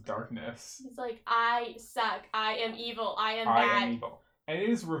force of darkness. He's like, I suck. I am evil. I am bad. I am evil. And it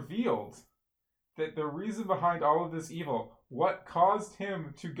is revealed that the reason behind all of this evil, what caused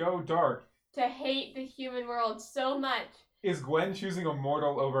him to go dark, to hate the human world so much, is Gwen choosing a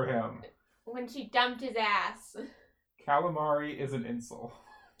mortal over him. When she dumped his ass. Calamari is an insult.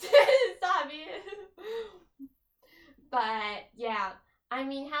 Stop it. But, yeah. I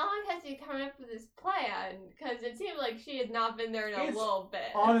mean, how long has he come up with this plan? Because it seemed like she had not been there in a little bit.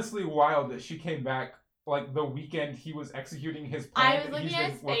 Honestly wild that she came back, like, the weekend he was executing his plan. I was looking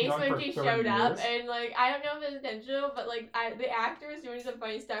at his face when she showed up, and, like, I don't know if it's intentional, but, like, the actor was doing some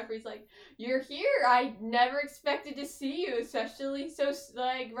funny stuff where he's like, you're here, I never expected to see you, especially so,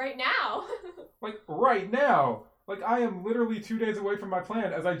 like, right now. Like, right now! Like, I am literally 2 days away from my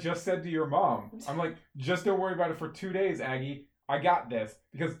plan, as I just said to your mom. I'm like, just don't worry about it for 2 days, Aggie. I got this,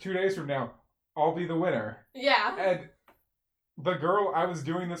 because 2 days from now, I'll be the winner. Yeah. And the girl I was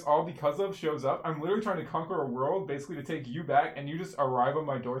doing this all because of shows up. I'm literally trying to conquer a world, basically to take you back, and you just arrive on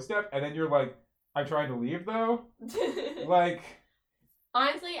my doorstep, and then you're like, I'm trying to leave, though? Like...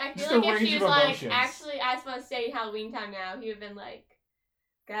 Honestly, I feel like if she was like, actually, I just want to stay in Halloweentown now, he would have been like,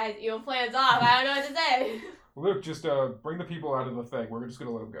 guys, evil plan's off, I don't know what to say. Luke, just bring the people out of the thing. We're just going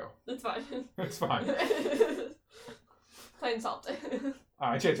to let them go. That's fine. It's fine. Plain salt.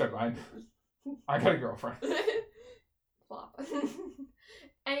 I changed my mind. I got a girlfriend. Flop.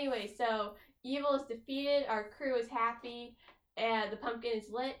 Anyway, so evil is defeated, our crew is happy, and the pumpkin is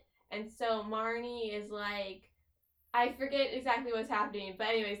lit, and so Marnie is like, I forget exactly what's happening, but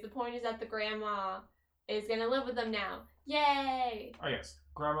anyways, the point is that the grandma is gonna live with them now. Yay! Oh yes.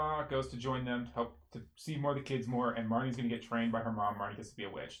 Grandma goes to join them to help to see more of the kids more, and Marnie's gonna get trained by her mom. Marnie gets to be a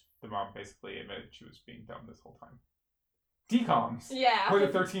witch. The mom basically admitted she was being dumb this whole time. DComs. Yeah. Where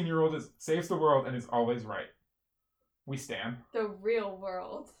the 13-year-old saves the world and is always right. We stand. The real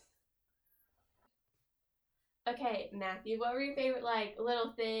world. Okay, Matthew, what were your favorite, like,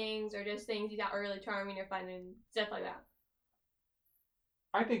 little things or just things you thought were really charming or fun and stuff like that?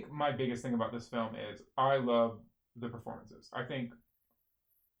 I think my biggest thing about this film is I love the performances. I think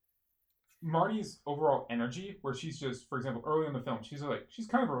Marnie's overall energy, where she's just, for example, early in the film, she's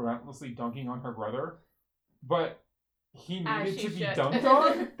kind of relentlessly dunking on her brother, but he needed to be dunked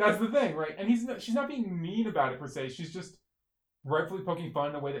on. That's the thing, right? And she's not being mean about it per se. She's just rightfully poking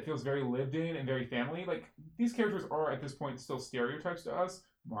fun in a way that feels very lived in and very family. Like, these characters are at this point still stereotypes to us.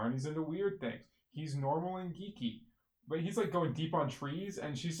 Marnie's into weird things. He's normal and geeky, but he's like going deep on trees,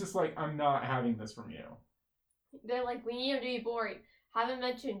 and she's just like, I'm not having this from you. They're like, we need him to be boring. Haven't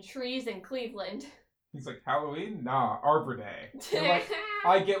mentioned trees in Cleveland. He's like, Halloween? Nah, Arbor Day. Like,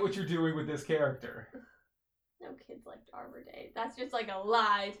 I get what you're doing with this character. No kids liked Arbor Day. That's just like a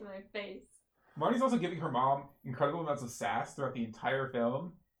lie to my face. Marnie's also giving her mom incredible amounts of sass throughout the entire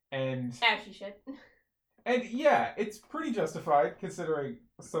film. And as she should. And yeah, it's pretty justified considering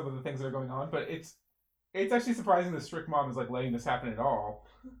some of the things that are going on, but it's actually surprising the strict mom is like letting this happen at all.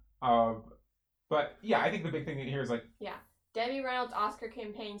 But yeah, I think the big thing here is like... Yeah. Debbie Reynolds' Oscar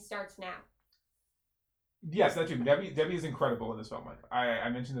campaign starts now. Yes, that too. Debbie is incredible in this film. Like, I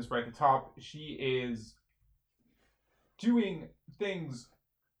mentioned this right at the top. She is doing things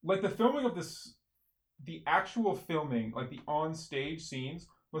like the filming of the actual filming, like the on-stage scenes,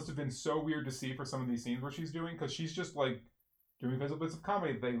 must have been so weird to see for some of these scenes where she's doing, because she's just like doing visible bits of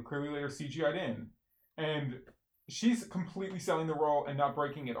comedy that they clearly later CGI'd in. And she's completely selling the role and not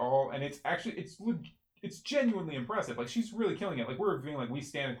breaking at all. And it's genuinely impressive. Like, she's really killing it. Like, we're being like, we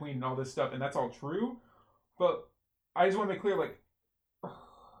stand a queen and all this stuff, and that's all true. But I just want to make clear, like,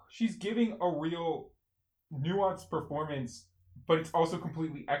 she's giving a real nuanced performance, but it's also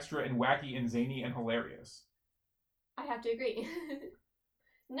completely extra and wacky and zany and hilarious. I have to agree.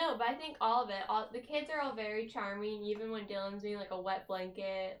 No, but I think all of it, the kids are all very charming, even when Dylan's being like a wet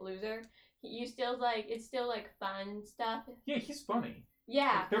blanket loser. It's still like fun stuff. Yeah, he's funny.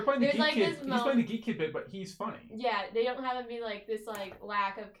 Yeah. Like, they're playing the geek like kid. He's playing the geek kid bit, but he's funny. Yeah, they don't have him be like this like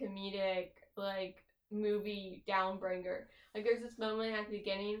lack of comedic like movie downbringer. Like there's this moment at the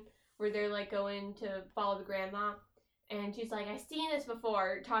beginning where they're like going to follow the grandma, and she's like, I've seen this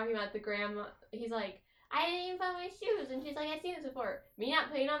before, talking about the grandma. He's like, I didn't even find my shoes. And she's like, I've seen this before. Me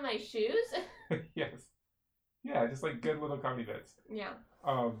not putting on my shoes? Yes. Yeah, just like good little comedy bits. Yeah.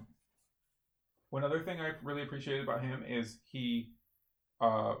 One other thing I really appreciated about him is he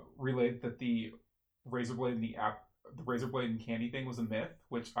relayed that the razor blade and candy thing was a myth,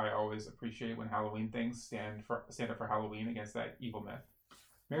 which I always appreciate when Halloween things stand up for Halloween against that evil myth.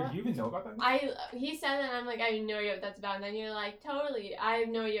 Mary, do you even know about that? He said that, and I'm like, I have no idea what that's about. And then you're like, totally, I have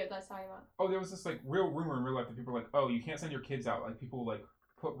no idea what that's talking about. Oh, there was this like real rumor in real life that people were like, oh, you can't send your kids out. Like people like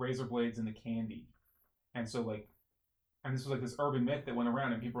put razor blades in the candy, and so like, and this was like this urban myth that went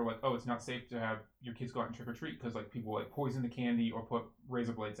around, and people were like, oh, it's not safe to have your kids go out and trick or treat because like people like poison the candy or put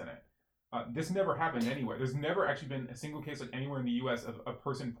razor blades in it. This never happened anywhere. There's never actually been a single case like anywhere in the U.S. of a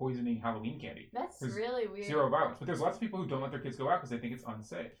person poisoning Halloween candy. There's really weird. Zero violence. But there's lots of people who don't let their kids go out because they think it's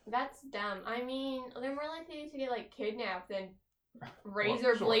unsafe. That's dumb. I mean, they're more likely to get like kidnapped than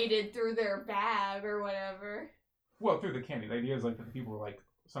razor bladed through their bag or whatever. Well, through the candy. The idea is like that the people were like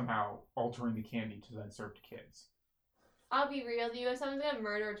somehow altering the candy to then serve to kids. I'll be real with you. If someone's gonna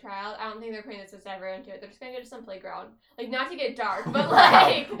murder a child, I don't think they're putting this ever into it. They're just gonna go to some playground. Like, not to get dark, but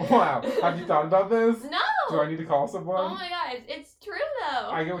like... Wow. Have you thought about this? No! Do I need to call someone? Oh my god, it's true though.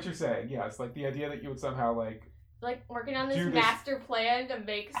 I get what you're saying. Yes, like the idea that you would somehow like working on this master plan to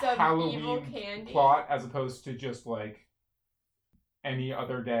make some Halloween evil candy plot as opposed to just like any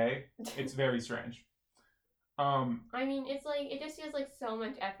other day. It's very strange. I mean, it's like, it just feels like so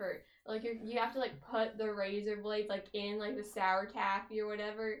much effort. Like you have to like put the razor blades like in like the sour taffy or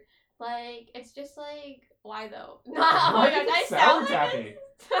whatever. Like it's just like, why though? Oh my gosh, I sound taffy.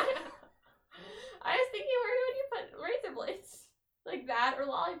 I was thinking, where would you put razor blades? Like that or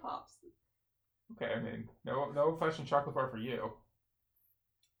lollipops? Okay, I mean, no fashion chocolate bar for you.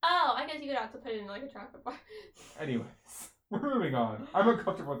 Oh, I guess you could have to put it in like a chocolate bar. Anyways, we're moving on. I'm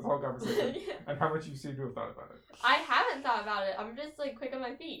uncomfortable with this whole conversation yeah. And how much you seem to have thought about it. I haven't thought about it. I'm just like quick on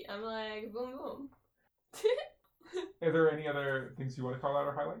my feet. I'm like boom boom. Are there any other things you want to call out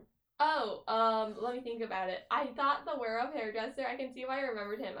or highlight? Oh, let me think about it. I thought the wear-up hairdresser, I can see why I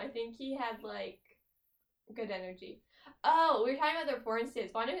remembered him. I think he had like good energy. Oh, we were talking about their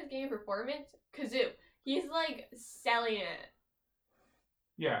performances. Want to know who's getting a performance? Kazoo. He's like selling it.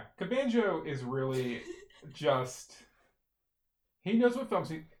 Yeah, Cabanjo is really just... He knows what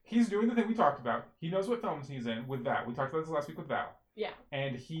films he's doing the thing we talked about. He knows what films he's in with Val. We talked about this last week with Val. Yeah.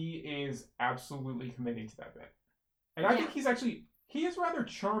 And he is absolutely committing to that bit. And I think he is rather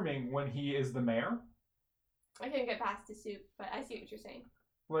charming when he is the mayor. I couldn't get past the suit, but I see what you're saying.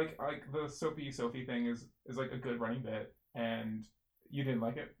 Like the Sophie thing is like a good running bit, and you didn't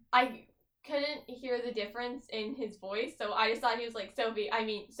like it? I couldn't hear the difference in his voice, so I just thought he was like Sophie,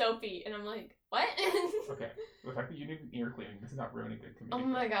 and I'm like, what? Okay, the fact that you need an ear cleaning does not ruin a good comedic. Oh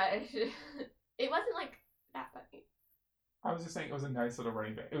my gosh. It wasn't like that funny. I was just saying it was a nice little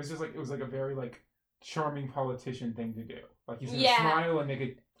running bit. It was just like, it was like a very like charming politician thing to do. Like he's gonna smile and make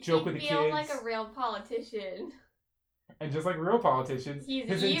a joke with the kids. He feels like a real politician. And just like real politicians,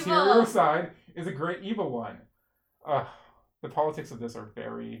 his evil. Interior side is a great evil one. The politics of this are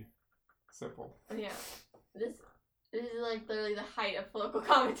very simple. Yeah. This is like literally the height of political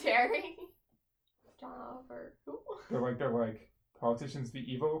commentary. John Oliver. They're like politicians be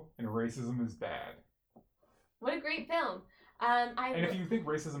evil and racism is bad. What a great film. And if you think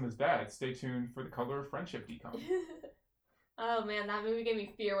racism is bad, stay tuned for The Color of Friendship decom. Oh man, that movie gave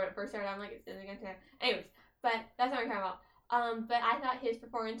me fear when it first started. I'm like, it's going to happen. Anyways, but that's not what I'm talking about. But I thought his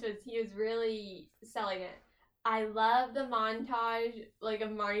performance he was really selling it. I love the montage, like,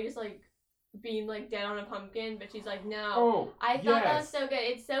 of Marty just, like, being, like, dead on a pumpkin, but she's like, no. Oh, I thought that was so good.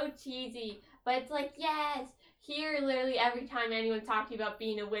 It's so cheesy, but it's like, yes, hear literally every time anyone's talking about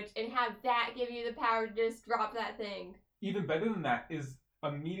being a witch and have that give you the power to just drop that thing. Even better than that is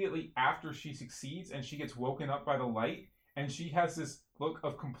immediately after she succeeds and she gets woken up by the light and she has this look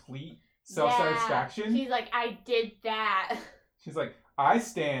of complete self-satisfaction. She's like, I did that. She's like, I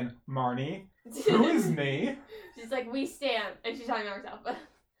stand, Marnie. Who is me? She's like, we stand. And she's talking about herself.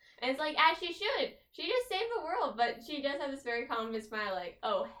 And it's like, as she should. She just saved the world, but she does have this very confident smile like,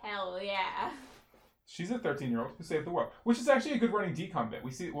 oh, hell yeah. She's a 13-year-old who saved the world, which is actually a good running decom bit.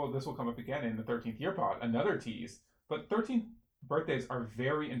 We see, well, this will come up again in the 13th year pod, another tease. But 13th birthdays are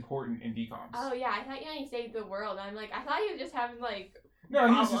very important in decoms. Oh, yeah, I thought you only saved the world. I'm like, I thought you were just having, like, no,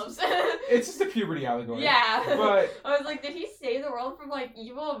 problems. It's just a puberty allegory. Yeah. But I was like, did he save the world from, like,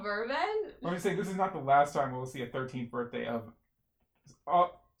 evil vermin? I'm just saying, this is not the last time we'll see a 13th birthday of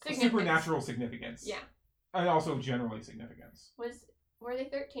supernatural significance. Yeah. And also generally significance. Were they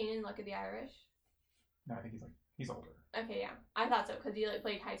 13 in Luck of the Irish? No, I think he's older. Okay, yeah. I thought so, because he, like,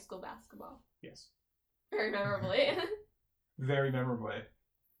 played high school basketball. Yes. Very memorably. Very memorably.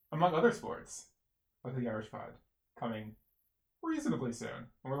 Among other sports. Luck of the Irish pod. Coming reasonably soon.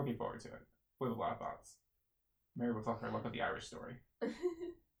 And we're looking forward to it. We have a lot of thoughts. Mary will tell her Luck of the Irish story.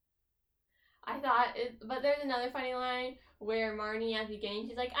 But there's another funny line where Marnie at the beginning,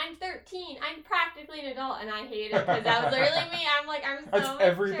 she's like, I'm 13, I'm practically an adult, and I hate it, because that was literally me. I'm like, I'm so mature. That's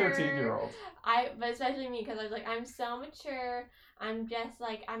every 13-year-old. But especially me, because I was like, I'm so mature, I'm just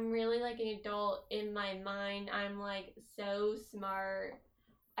like, I'm really like an adult in my mind, I'm like so smart,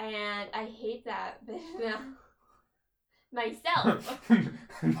 and I hate that now. Myself.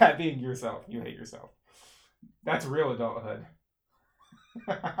 That being yourself, you hate yourself. That's real adulthood.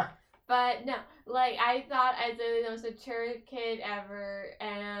 But no, like, I thought I was the most mature kid ever,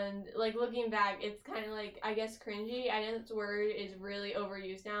 and, like, looking back, it's kind of, like, I guess cringy. I know this word is really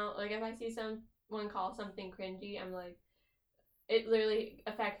overused now. Like, if I see someone call something cringy, I'm like, it literally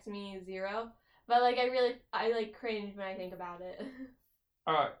affects me zero. But, like, I cringe when I think about it.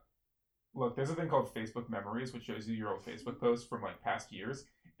 Look, there's a thing called Facebook Memories, which shows you your old Facebook posts from, like, past years,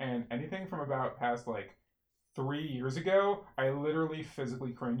 and anything from about past, like, 3 years ago, I literally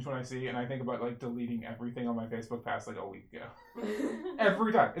physically cringe when I see, and I think about, like, deleting everything on my Facebook past, like, a week ago.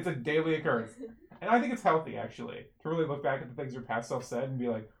 Every time. It's a daily occurrence. And I think it's healthy, actually, to really look back at the things your past self said and be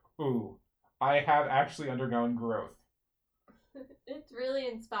like, ooh, I have actually undergone growth. It's really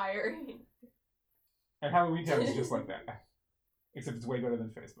inspiring. And Halloweentown is just like that. Except it's way better than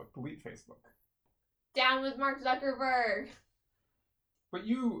Facebook. Delete Facebook. Down with Mark Zuckerberg! But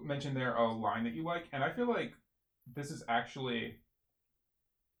you mentioned there a line that you like, and I feel like this is actually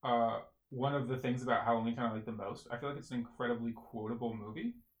one of the things about Halloweentown I like the most. I feel like it's an incredibly quotable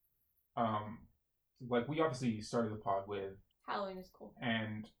movie. Like, we obviously started the pod with Halloween is cool.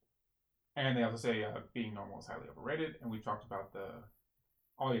 And they also say being normal is highly overrated, and we've talked about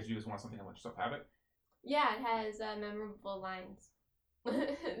all you have to do is want something and let yourself have it. Yeah, it has memorable lines.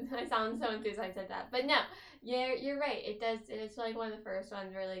 I sound so enthused I said that. But no, you're right. It does. It's like one of the first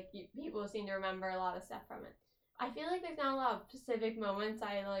ones where like people seem to remember a lot of stuff from it. I feel like there's not a lot of specific moments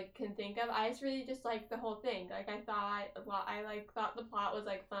I like can think of. I just really just like the whole thing. Like I thought the plot was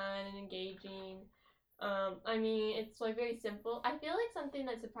like fun and engaging. I mean, it's like very simple. I feel like something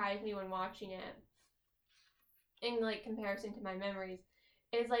that surprised me when watching it, in like comparison to my memories,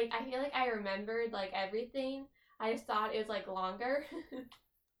 is like I feel like I remembered like everything. I just thought it was like longer.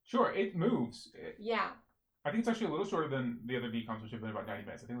 Sure, it moves. Yeah. I think it's actually a little shorter than the other decoms, which have been about 90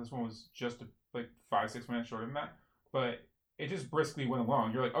 minutes. I think this one was just like 5-6 minutes shorter than that. But it just briskly went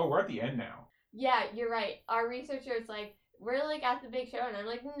along. You're like, oh, we're at the end now. Yeah, you're right. Our researchers like, we're like at the big show, and I'm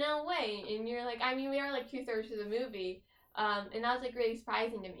like, no way. And you're like, I mean, we are like 2/3 of the movie. And that was like really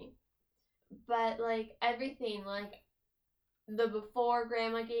surprising to me. But like everything, like the before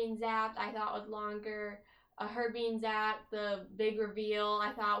grandma getting zapped, I thought was longer. Her being zapped, the big reveal,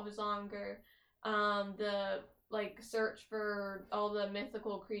 I thought was longer. The like search for all the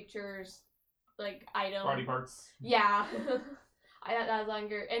mythical creatures, like items. Body parts. Yeah. I thought that was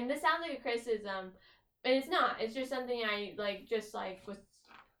longer. And this sounds like a criticism, and it's not. It's just something I like. Just like was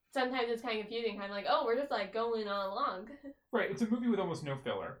sometimes it's kind of confusing. I'm like, oh, we're just like going all along. Right. It's a movie with almost no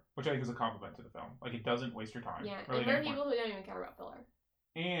filler, which I think is a compliment to the film. Like it doesn't waste your time. Yeah. Really, and for people who don't even care about filler.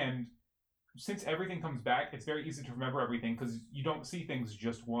 And since everything comes back, it's very easy to remember everything because you don't see things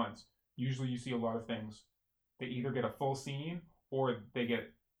just once. Usually, you see a lot of things. They either get a full scene or they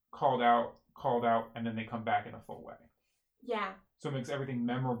get called out, and then they come back in a full way. Yeah. So it makes everything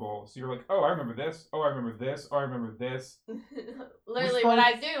memorable. So you're like, oh, I remember this. Oh, I remember this. Oh, I remember this. Literally what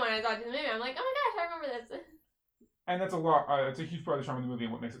I was doing when I was watching the movie. I'm like, oh my gosh, I remember this. And that's a lot. It's a huge part of the charm of the movie,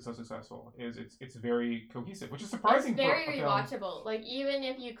 and what makes it so successful is it's very cohesive, which is surprising. It's very rewatchable. Like even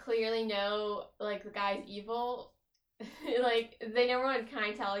if you clearly know like the guy's evil, like they never would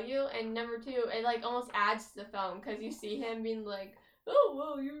kind of tell you. And number two, it like almost adds to the film because you see him being like, "Oh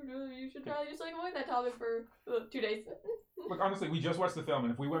well, you should try just like avoid that topic for 2 days." Look, honestly, we just watched the film,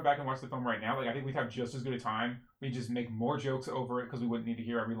 and if we went back and watched the film right now, like I think we'd have just as good a time. We'd just make more jokes over it because we wouldn't need to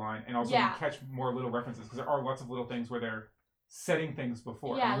hear every line, and also we'd catch more little references because there are lots of little things where they're setting things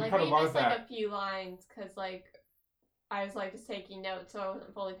before. Yeah, like we missed like a few lines because like I was like just taking notes, so I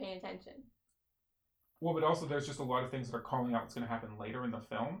wasn't fully paying attention. Well, but also there's just a lot of things that are calling out what's going to happen later in the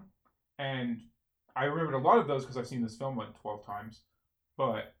film, and I remembered a lot of those because I've seen this film like 12 times,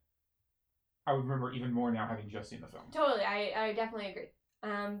 but I would remember even more now having just seen the film. Totally, I definitely agree.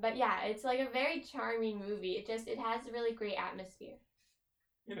 But yeah, it's like a very charming movie. It has a really great atmosphere.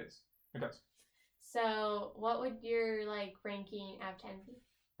 It is. It does. So, what would your like ranking out of 10 be?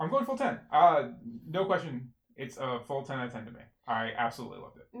 I'm going full 10. No question. It's a full 10 out of 10 to me. I absolutely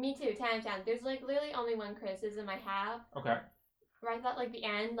loved it. Me too, 10 out of 10. There's like literally only one criticism I have. Okay. Where I thought like the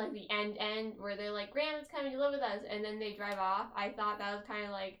end, where they're like, Grandma's coming to live with us, and then they drive off. I thought that was kind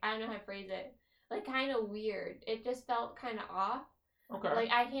of like, I don't know how to phrase it, like kind of weird. It just felt kind of off. Okay. Like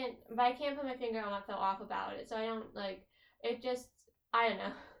I can't put my finger on what felt off about it. So I don't like, it just, I don't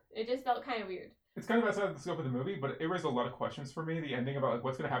know. It just felt kind of weird. It's kind of outside of the scope of the movie, but it raised a lot of questions for me, the ending about like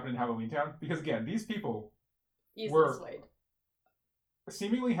what's going to happen in Halloweentown. Because again, these people were swayed.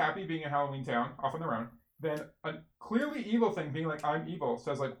 Seemingly happy being in Halloweentown, off on their own. Then a clearly evil thing being like, I'm evil,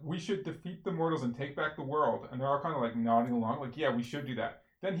 says like, we should defeat the mortals and take back the world. And they're all kind of like nodding along, like, yeah, we should do that.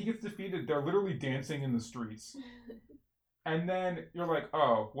 Then he gets defeated. They're literally dancing in the streets. And then you're like,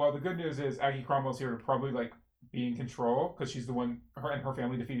 oh, well, the good news is Aggie Cromwell's here to probably like be in control because she's the one, her and her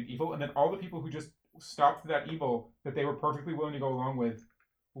family defeated evil. And then all the people who just stopped that evil that they were perfectly willing to go along with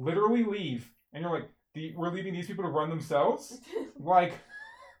literally leave. And you're like, we're leaving these people to run themselves? Like...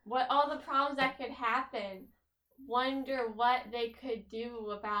 What all the problems that could happen. Wonder what they could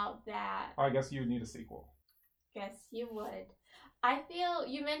do about that. I guess you would need a sequel. Guess you would. I feel,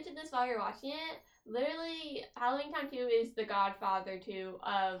 you mentioned this while you're watching it, literally, Halloweentown 2 is the Godfather 2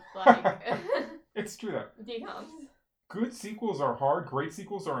 of, like... It's true, though. DCOMs. Good sequels are hard, great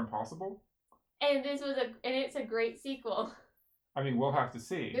sequels are impossible. And it's a great sequel. I mean, we'll have to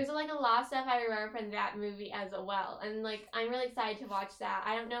see. There's like a lot of stuff I remember from that movie as well. And like, I'm really excited to watch that.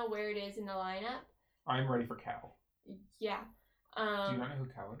 I don't know where it is in the lineup. I'm ready for Cal. Yeah. Do you not know who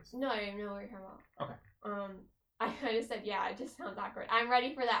Cal is? No, I don't know what you're talking about. Okay. I just said, yeah, it just sounds awkward. I'm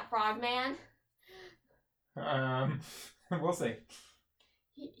ready for that frog man. We'll see.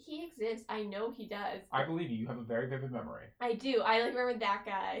 He exists. I know he does. I believe you. You have a very vivid memory. I do. I like remember that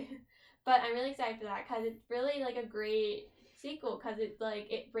guy. But I'm really excited for that because it's really like a great sequel because it's like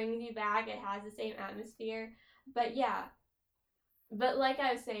it brings you back. It has the same atmosphere. But yeah. But like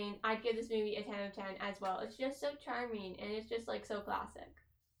I was saying, I'd give this movie a 10 out of 10 as well. It's just so charming and it's just like so classic.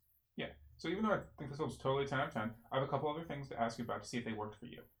 Yeah. So even though I think this was totally 10 out of 10, I have a couple other things to ask you about to see if they worked for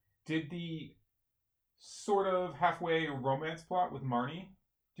you. Did the sort of halfway romance plot with Marnie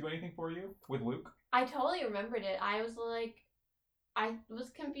do anything for you with Luke? I totally remembered it. I was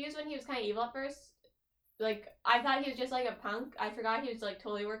confused when he was kind of evil at first. Like, I thought he was just like a punk. I forgot he was like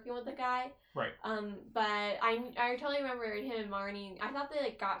totally working with the guy. Right. But I totally remember him and Marnie. I thought they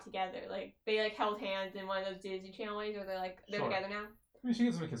like got together. Like they like held hands in one of those Disney Channel ways where they're together now. I mean, she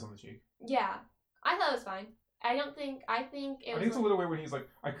gives him a kiss on the cheek. Yeah, I thought it was fine. I think it's a little weird when he's like,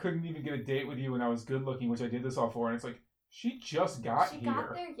 I couldn't even get a date with you when I was good looking, which I did this all for, and it's like, she just got here. She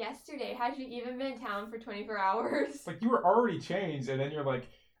got there yesterday. Had she even been in town for 24 hours? Like, you were already changed, and then you're like,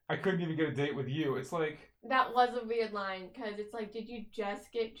 I couldn't even get a date with you. It's like... That was a weird line, because it's like, did you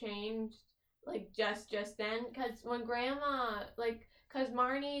just get changed? Like, just then? Because when Grandma, like, because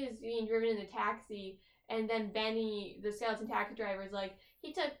Marnie is being driven in the taxi, and then Benny, the skeleton taxi driver, is like,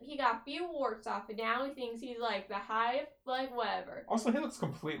 he got a few warts off, and now he thinks he's like the highest, like whatever. Also, he looks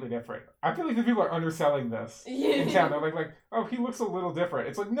completely different. I feel like the people are underselling this in town. They're like, oh, he looks a little different.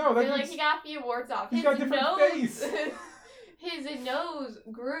 It's like, no, they're like, he got a few warts off. He's got a different face. His nose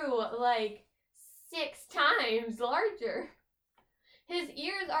grew like 6 times larger. His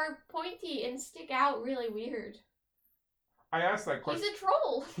ears are pointy and stick out really weird. I asked that question. He's a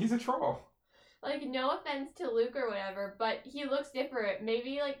troll. He's a troll. Like, no offense to Luke or whatever, but he looks different.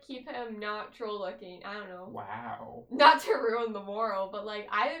 Maybe, like, keep him not troll-looking. I don't know. Wow. Not to ruin the moral, but, like,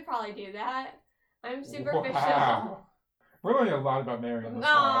 I would probably do that. I'm superficial. Wow. We're learning a lot about Mary on this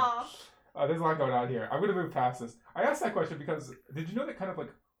pod. There's a lot going on here. I'm going to move past this. I asked that question because, did you know that kind of, like,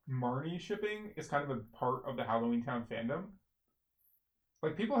 Marnie shipping is kind of a part of the Halloweentown fandom.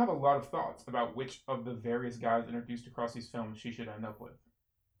 Like, people have a lot of thoughts about which of the various guys introduced across these films she should end up with.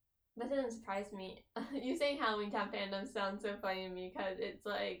 That doesn't surprise me. You saying Halloweentown fandom sounds so funny to me because it's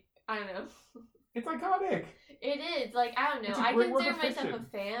like, I don't know. It's iconic. It is. Like, I don't know. I consider myself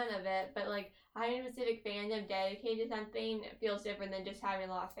a fan of it, but like, having a specific fandom dedicated to something feels different than just having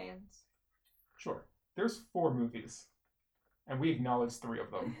a lot of fans. Sure. There's 4 movies, and we acknowledge 3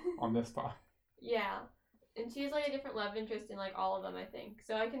 of them on this pod. Yeah. And she's like a different love interest in like all of them, I think.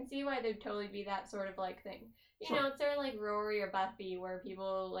 So I can see why there'd totally be that sort of like thing. You know, it's sort of like Rory or Buffy, where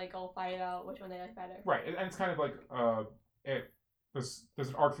people like all fight about which one they like better. Right, and it's kind of like there's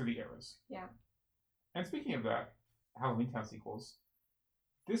an arc through the eras. Yeah. And speaking of that, Halloweentown sequels.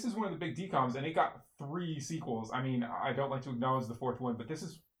 This is one of the big DCOMs, and it got 3 sequels. I mean, I don't like to acknowledge the 4th one, but this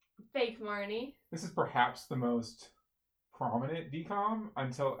is fake Marnie. This is perhaps the most prominent DCOM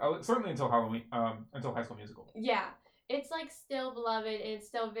certainly until Halloween, until High School Musical. Yeah, it's like still beloved, and it's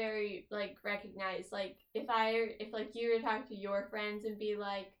still very like recognized. Like if like you were to talk to your friends and be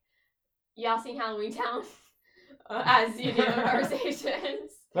like, "Y'all seen Halloweentown?" As you do in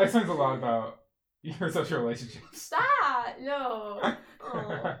conversations. That explains a lot about your social relationships. Stop! No.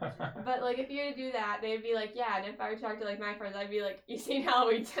 Oh. But like if you were to do that, they'd be like, yeah. And if I were to talk to like my friends, I'd be like, you seen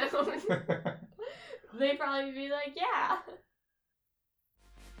Halloweentown? They'd probably be like, yeah.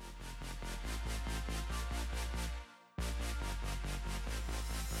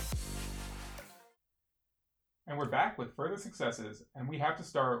 And we're back with further successes, and we have to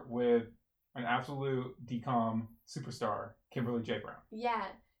start with an absolute DCOM superstar, Kimberly J. Brown. Yeah.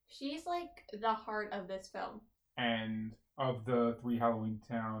 She's like the heart of this film. And of the 3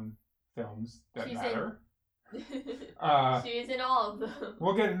 Halloweentown films that matter. She's in all of them.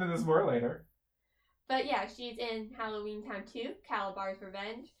 We'll get into this more later. But yeah, she's in Halloweentown 2, Calabar's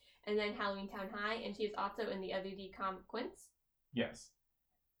Revenge, and then Halloweentown High, and she's also in the other DCOM, Quince. Yes.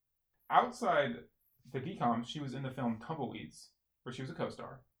 Outside the DCOM, she was in the film Tumbleweeds, where she was a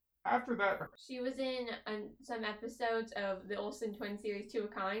co-star. After that, she was in some episodes of the Olsen Twin series Two of a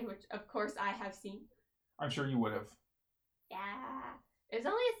Kind, which of course I have seen. I'm sure you would have. Yeah. It was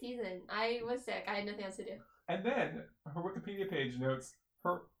only a season. I was sick. I had nothing else to do. And then her Wikipedia page notes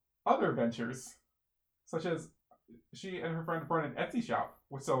her other ventures, such as she and her friend run an Etsy shop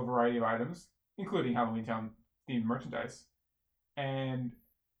which sell a variety of items, including Halloweentown themed merchandise. And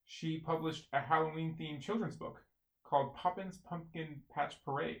she published a Halloween themed children's book called Poppin's Pumpkin Patch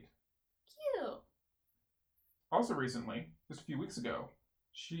Parade. Cute. Also recently, just a few weeks ago,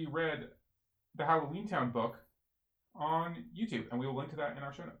 she read the Halloweentown book on YouTube, and we will link to that in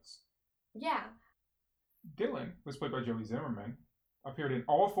our show notes. Yeah. Dylan, was played by Joey Zimmerman, appeared in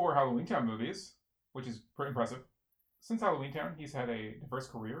all 4 Halloweentown movies, which is pretty impressive. Since Halloweentown, he's had a diverse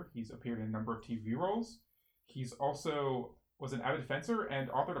career. He's appeared in a number of TV roles. He's also was an avid fencer and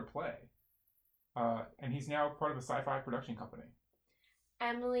authored a play. And he's now part of a sci-fi production company.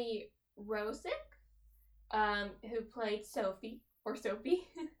 Emily Rosick, who played Sophie.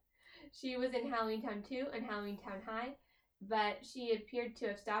 She was in Halloweentown 2 and Halloweentown High, but she appeared to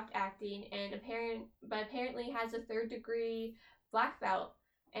have stopped acting and apparently has a 3rd degree black belt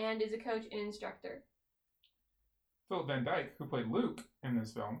and is a coach and instructor. Philip Van Dyke, who played Luke in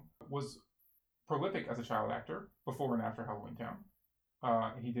this film, was prolific as a child actor before and after Halloweentown.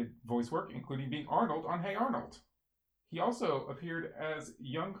 He did voice work, including being Arnold on Hey Arnold. He also appeared as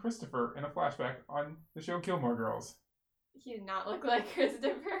young Christopher in a flashback on the show Gilmore Girls. He did not look like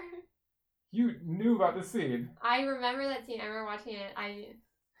Christopher. You knew about this scene. I remember that scene. I remember watching it. I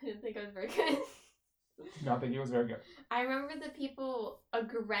didn't think it was very good. Not think it was very good. I remember the people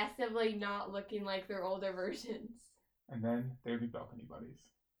aggressively not looking like their older versions. And then they would be balcony buddies.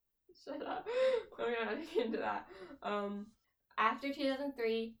 Shut up. I'm not get into that. After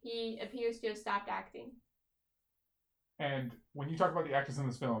 2003, he appears to have stopped acting. And when you talk about the actors in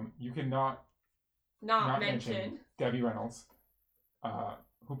this film, you cannot not mention Debbie Reynolds,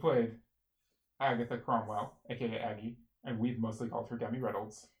 who played Agatha Cromwell, aka Aggie, and we've mostly called her Debbie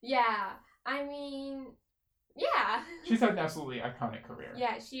Reynolds. Yeah, I mean, yeah. She's had an absolutely iconic career.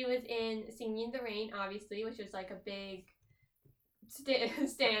 Yeah, she was in Singing in the Rain, obviously, which was like a big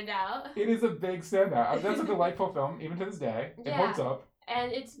standout. It is a big standout. That's a delightful film, even to this day. It holds up.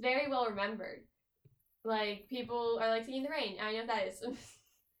 And it's very well remembered. Like, people are like, Singing in the Rain. I know what that is.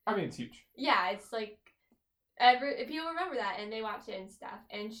 I mean, it's huge. Yeah, it's like, people remember that, and they watch it and stuff.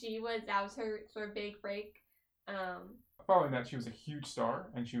 And that was her sort of big break. Following that, she was a huge star,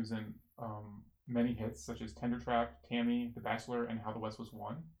 and she was in many hits, such as Tender Trap, Tammy, The Bachelor, and How the West Was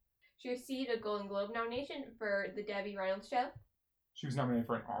Won. She received a Golden Globe nomination for The Debbie Reynolds Show. She was nominated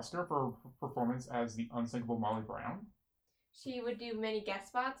for an Oscar for her performance as the unsinkable Molly Brown. She would do many guest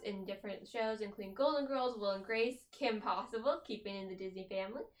spots in different shows, including Golden Girls, Will and Grace, Kim Possible, keeping in the Disney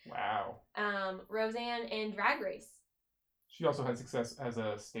family. Wow. Roseanne, and Drag Race. She also had success as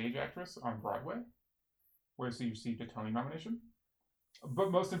a stage actress on Broadway, where she received a Tony nomination. But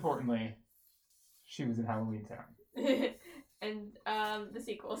most importantly, she was in Halloweentown. And the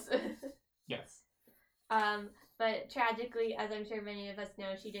sequels. Yes. But tragically, as I'm sure many of us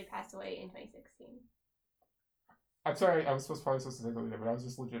know, she did pass away in 2016. I'm sorry, I was probably supposed to say something there, but I was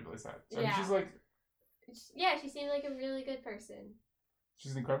just legitimately sad. So yeah. She's like... Yeah, she seemed like a really good person.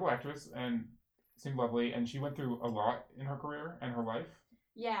 She's an incredible actress and seemed lovely, and she went through a lot in her career and her life.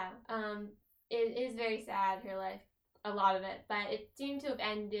 Yeah, it is very sad, her life, a lot of it, but it seemed to have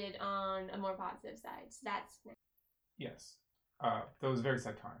ended on a more positive side, so that's nice. Yes. That was a very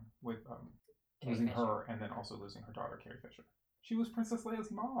sad time with losing her and then also losing her daughter, Carrie Fisher. She was Princess Leia's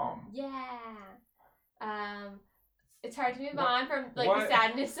mom. Yeah. It's hard to move on from the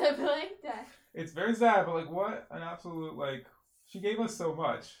sadness of death. It's very sad, but what an absolute she gave us so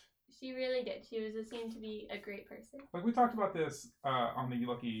much. She really did. She seemed to be a great person. We talked about this on the You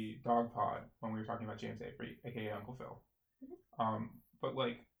Lucky Dog Pod when we were talking about James Avery, aka Uncle Phil. Mm-hmm.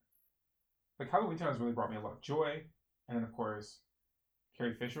 But Halloweentown has really brought me a lot of joy, and then of course,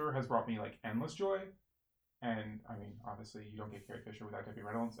 Carrie Fisher has brought me endless joy, and I mean obviously you don't get Carrie Fisher without Debbie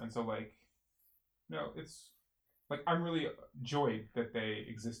Reynolds, and so no, it's I'm really joyed that they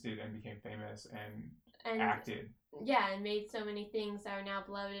existed and became famous and acted. Yeah, and made so many things that are now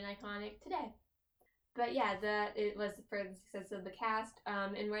beloved and iconic today. But yeah, it was for the success of the cast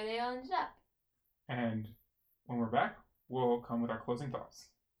and where they all ended up. And when we're back, we'll come with our closing thoughts.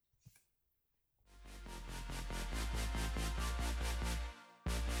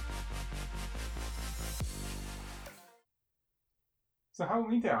 So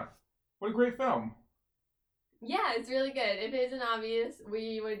Halloweentown, what a great film. Yeah, it's really good. If it isn't obvious,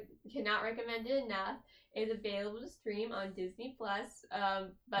 we cannot recommend it enough. It's available to stream on Disney Plus,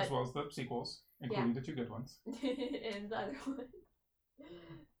 but as well as the sequels, including the two good ones. And the other one.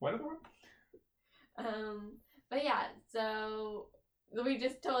 What other one? But yeah, so we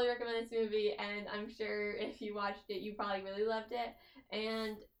just totally recommend this movie, and I'm sure if you watched it, you probably really loved it.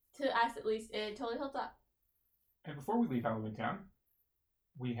 And to us, at least, it totally holds up. And before we leave Halloweentown,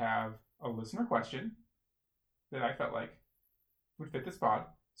 we have a listener question that I felt like would fit this pod.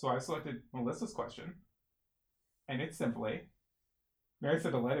 So I selected Melissa's question. And it's simply, Mary's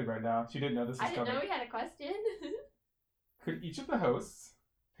so delighted right now. She didn't know this was coming. I didn't know we had a question. Could each of the hosts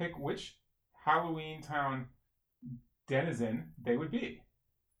pick which Halloweentown denizen they would be?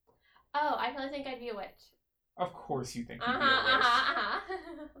 Oh, I probably think I'd be a witch. Of course you think you'd be a witch.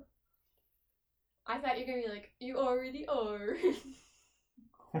 I thought you were going to be like, you already are.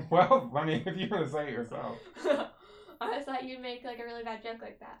 Well, I mean, if you want to say it yourself. I thought you'd make a really bad joke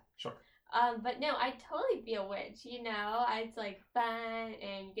like that. Sure. But no, I'd totally be a witch, It's fun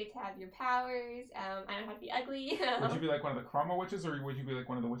and you get to have your powers. I don't have to be ugly. Would you be one of the Cromwell witches, or would you be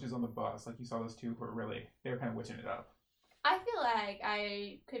one of the witches on the bus? You saw those two who were they were kind of witching it up. I feel like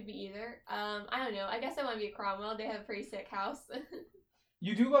I could be either. I don't know. I guess I want to be a Cromwell. They have a pretty sick house.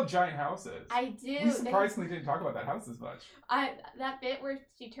 You do love giant houses. I do. We surprisingly didn't talk about that house as much. That bit where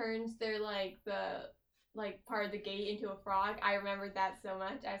she turns their the part of the gate into a frog. I remembered that so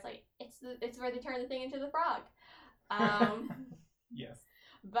much. I was like, it's where they turn the thing into the frog. Yes.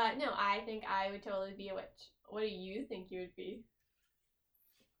 But no, I think I would totally be a witch. What do you think you would be?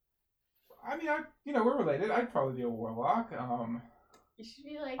 I mean, we're related. I'd probably be a warlock. You should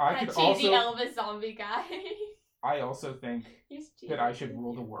be that cheesy Elvis zombie guy. I also think that I should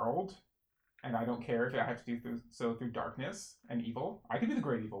rule the world, and I don't care if I have to do so through darkness and evil. I could be the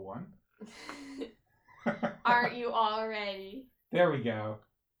great evil one. Aren't you already? There we go.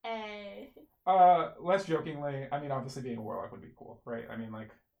 Hey. Less jokingly, I mean, obviously being a warlock would be cool, right? I mean,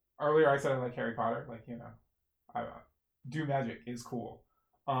 earlier I said I like Harry Potter. Do magic is cool.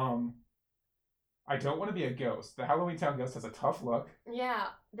 I don't want to be a ghost. The Halloweentown ghost has a tough look. Yeah,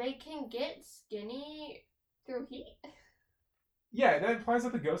 they can get skinny through heat. Yeah, that implies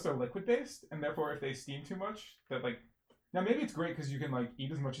that the ghosts are liquid-based, and therefore if they steam too much, that now maybe it's great because you can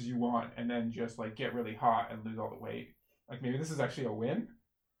eat as much as you want and then just get really hot and lose all the weight. Maybe this is actually a win.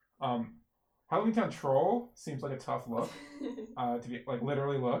 Halloweentown Troll seems like a tough look. To be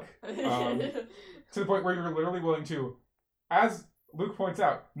literally look. To the point where you're literally willing to, as Luke points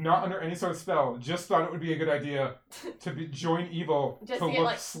out, not under any sort of spell, just thought it would be a good idea to join evil to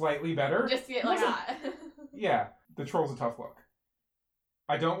look slightly better. Just to get hot. Yeah, the Troll's a tough look.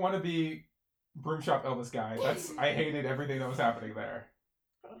 I don't want to be Broom Shop Elvis guy. I hated everything that was happening there.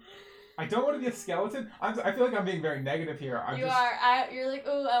 I don't want to be a skeleton. I feel like I'm being very negative here. You're like,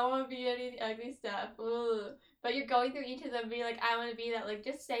 oh, I want to be any ugly stuff. Ooh. But you're going through each of them being like, I want to be that. Like,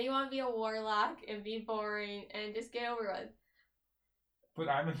 just say you want to be a warlock and be boring and just get over it. But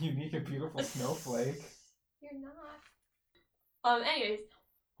I'm a unique and beautiful snowflake. You're not. Anyways.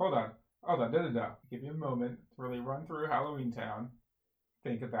 Hold on. Give me a moment to really run through Halloweentown.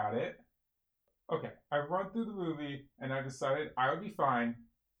 Think about it. Okay, I've run through the movie and I decided I would be fine.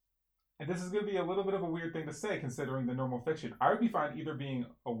 And this is going to be a little bit of a weird thing to say considering the normal fiction. I would be fine either being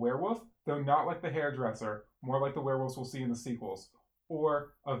a werewolf, though not like the hairdresser, more like the werewolves we'll see in the sequels,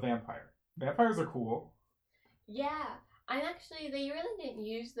 or a vampire. Vampires are cool. Yeah, they really didn't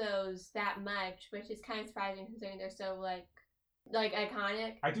use those that much, which is kind of surprising considering they're so like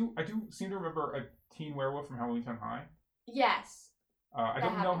iconic. I do seem to remember a teen werewolf from Halloweentown High. Yes. I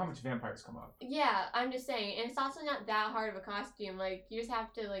don't know how much vampires come up. Yeah, I'm just saying. And it's also not that hard of a costume. Like, you just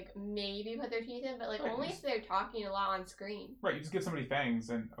have to, like, maybe put their teeth in, but, like, right, only if they're talking a lot on screen. Right, you just give somebody fangs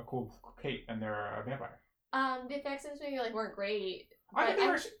and a cool cape, and they're a vampire. The effects in this movie, like, weren't great. I think they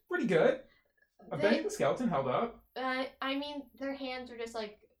were pretty good. I think the skeleton held up. I mean, their hands were just,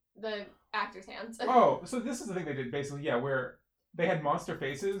 like, the actor's hands. Oh, so this is the thing they did, basically, yeah, where they had monster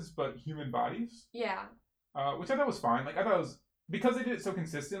faces, but human bodies. Yeah. Which I thought was fine. Like, I thought it was... Because they did it so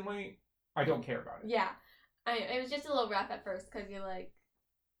consistently, I don't care about it. Yeah. It was just a little rough at first, because you're like,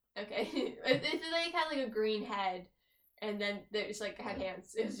 okay. They had, like, a green head, and then they just, like, had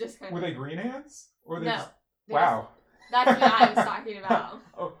hands. It was just kind of... Were they green hands? Or they no. Just... Wow. That's what I was talking about.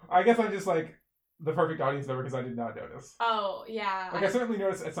 Oh, I guess I'm just, like, the perfect audience member, because I did not notice. Oh, yeah. Like, I certainly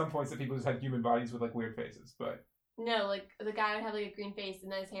noticed at some points that people just had human bodies with, like, weird faces, but... No, like, the guy would have, like, a green face,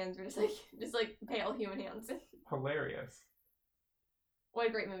 and then his hands were just pale human hands. Hilarious. What a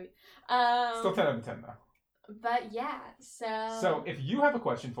great movie. Still 10 out of 10, though. But, yeah, so... So, if you have a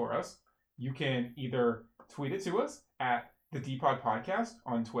question for us, you can either tweet it to us at the DPod Podcast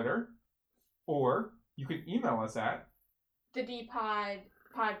on Twitter, or you can email us at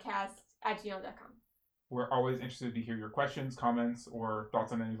thedpodpodcast@gmail.com. We're always interested to hear your questions, comments, or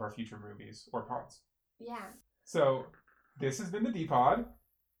thoughts on any of our future movies or pods. Yeah. So, this has been the DPod,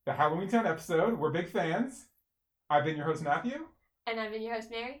 the Halloweentown episode. We're big fans. I've been your host, Matthew. And I've been your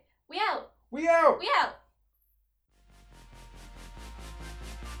host, Mary. We out! We out! We out!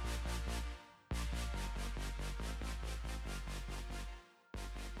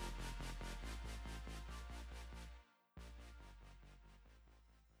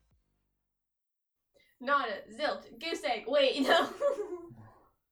 Not a zilt, goose egg. Wait, no.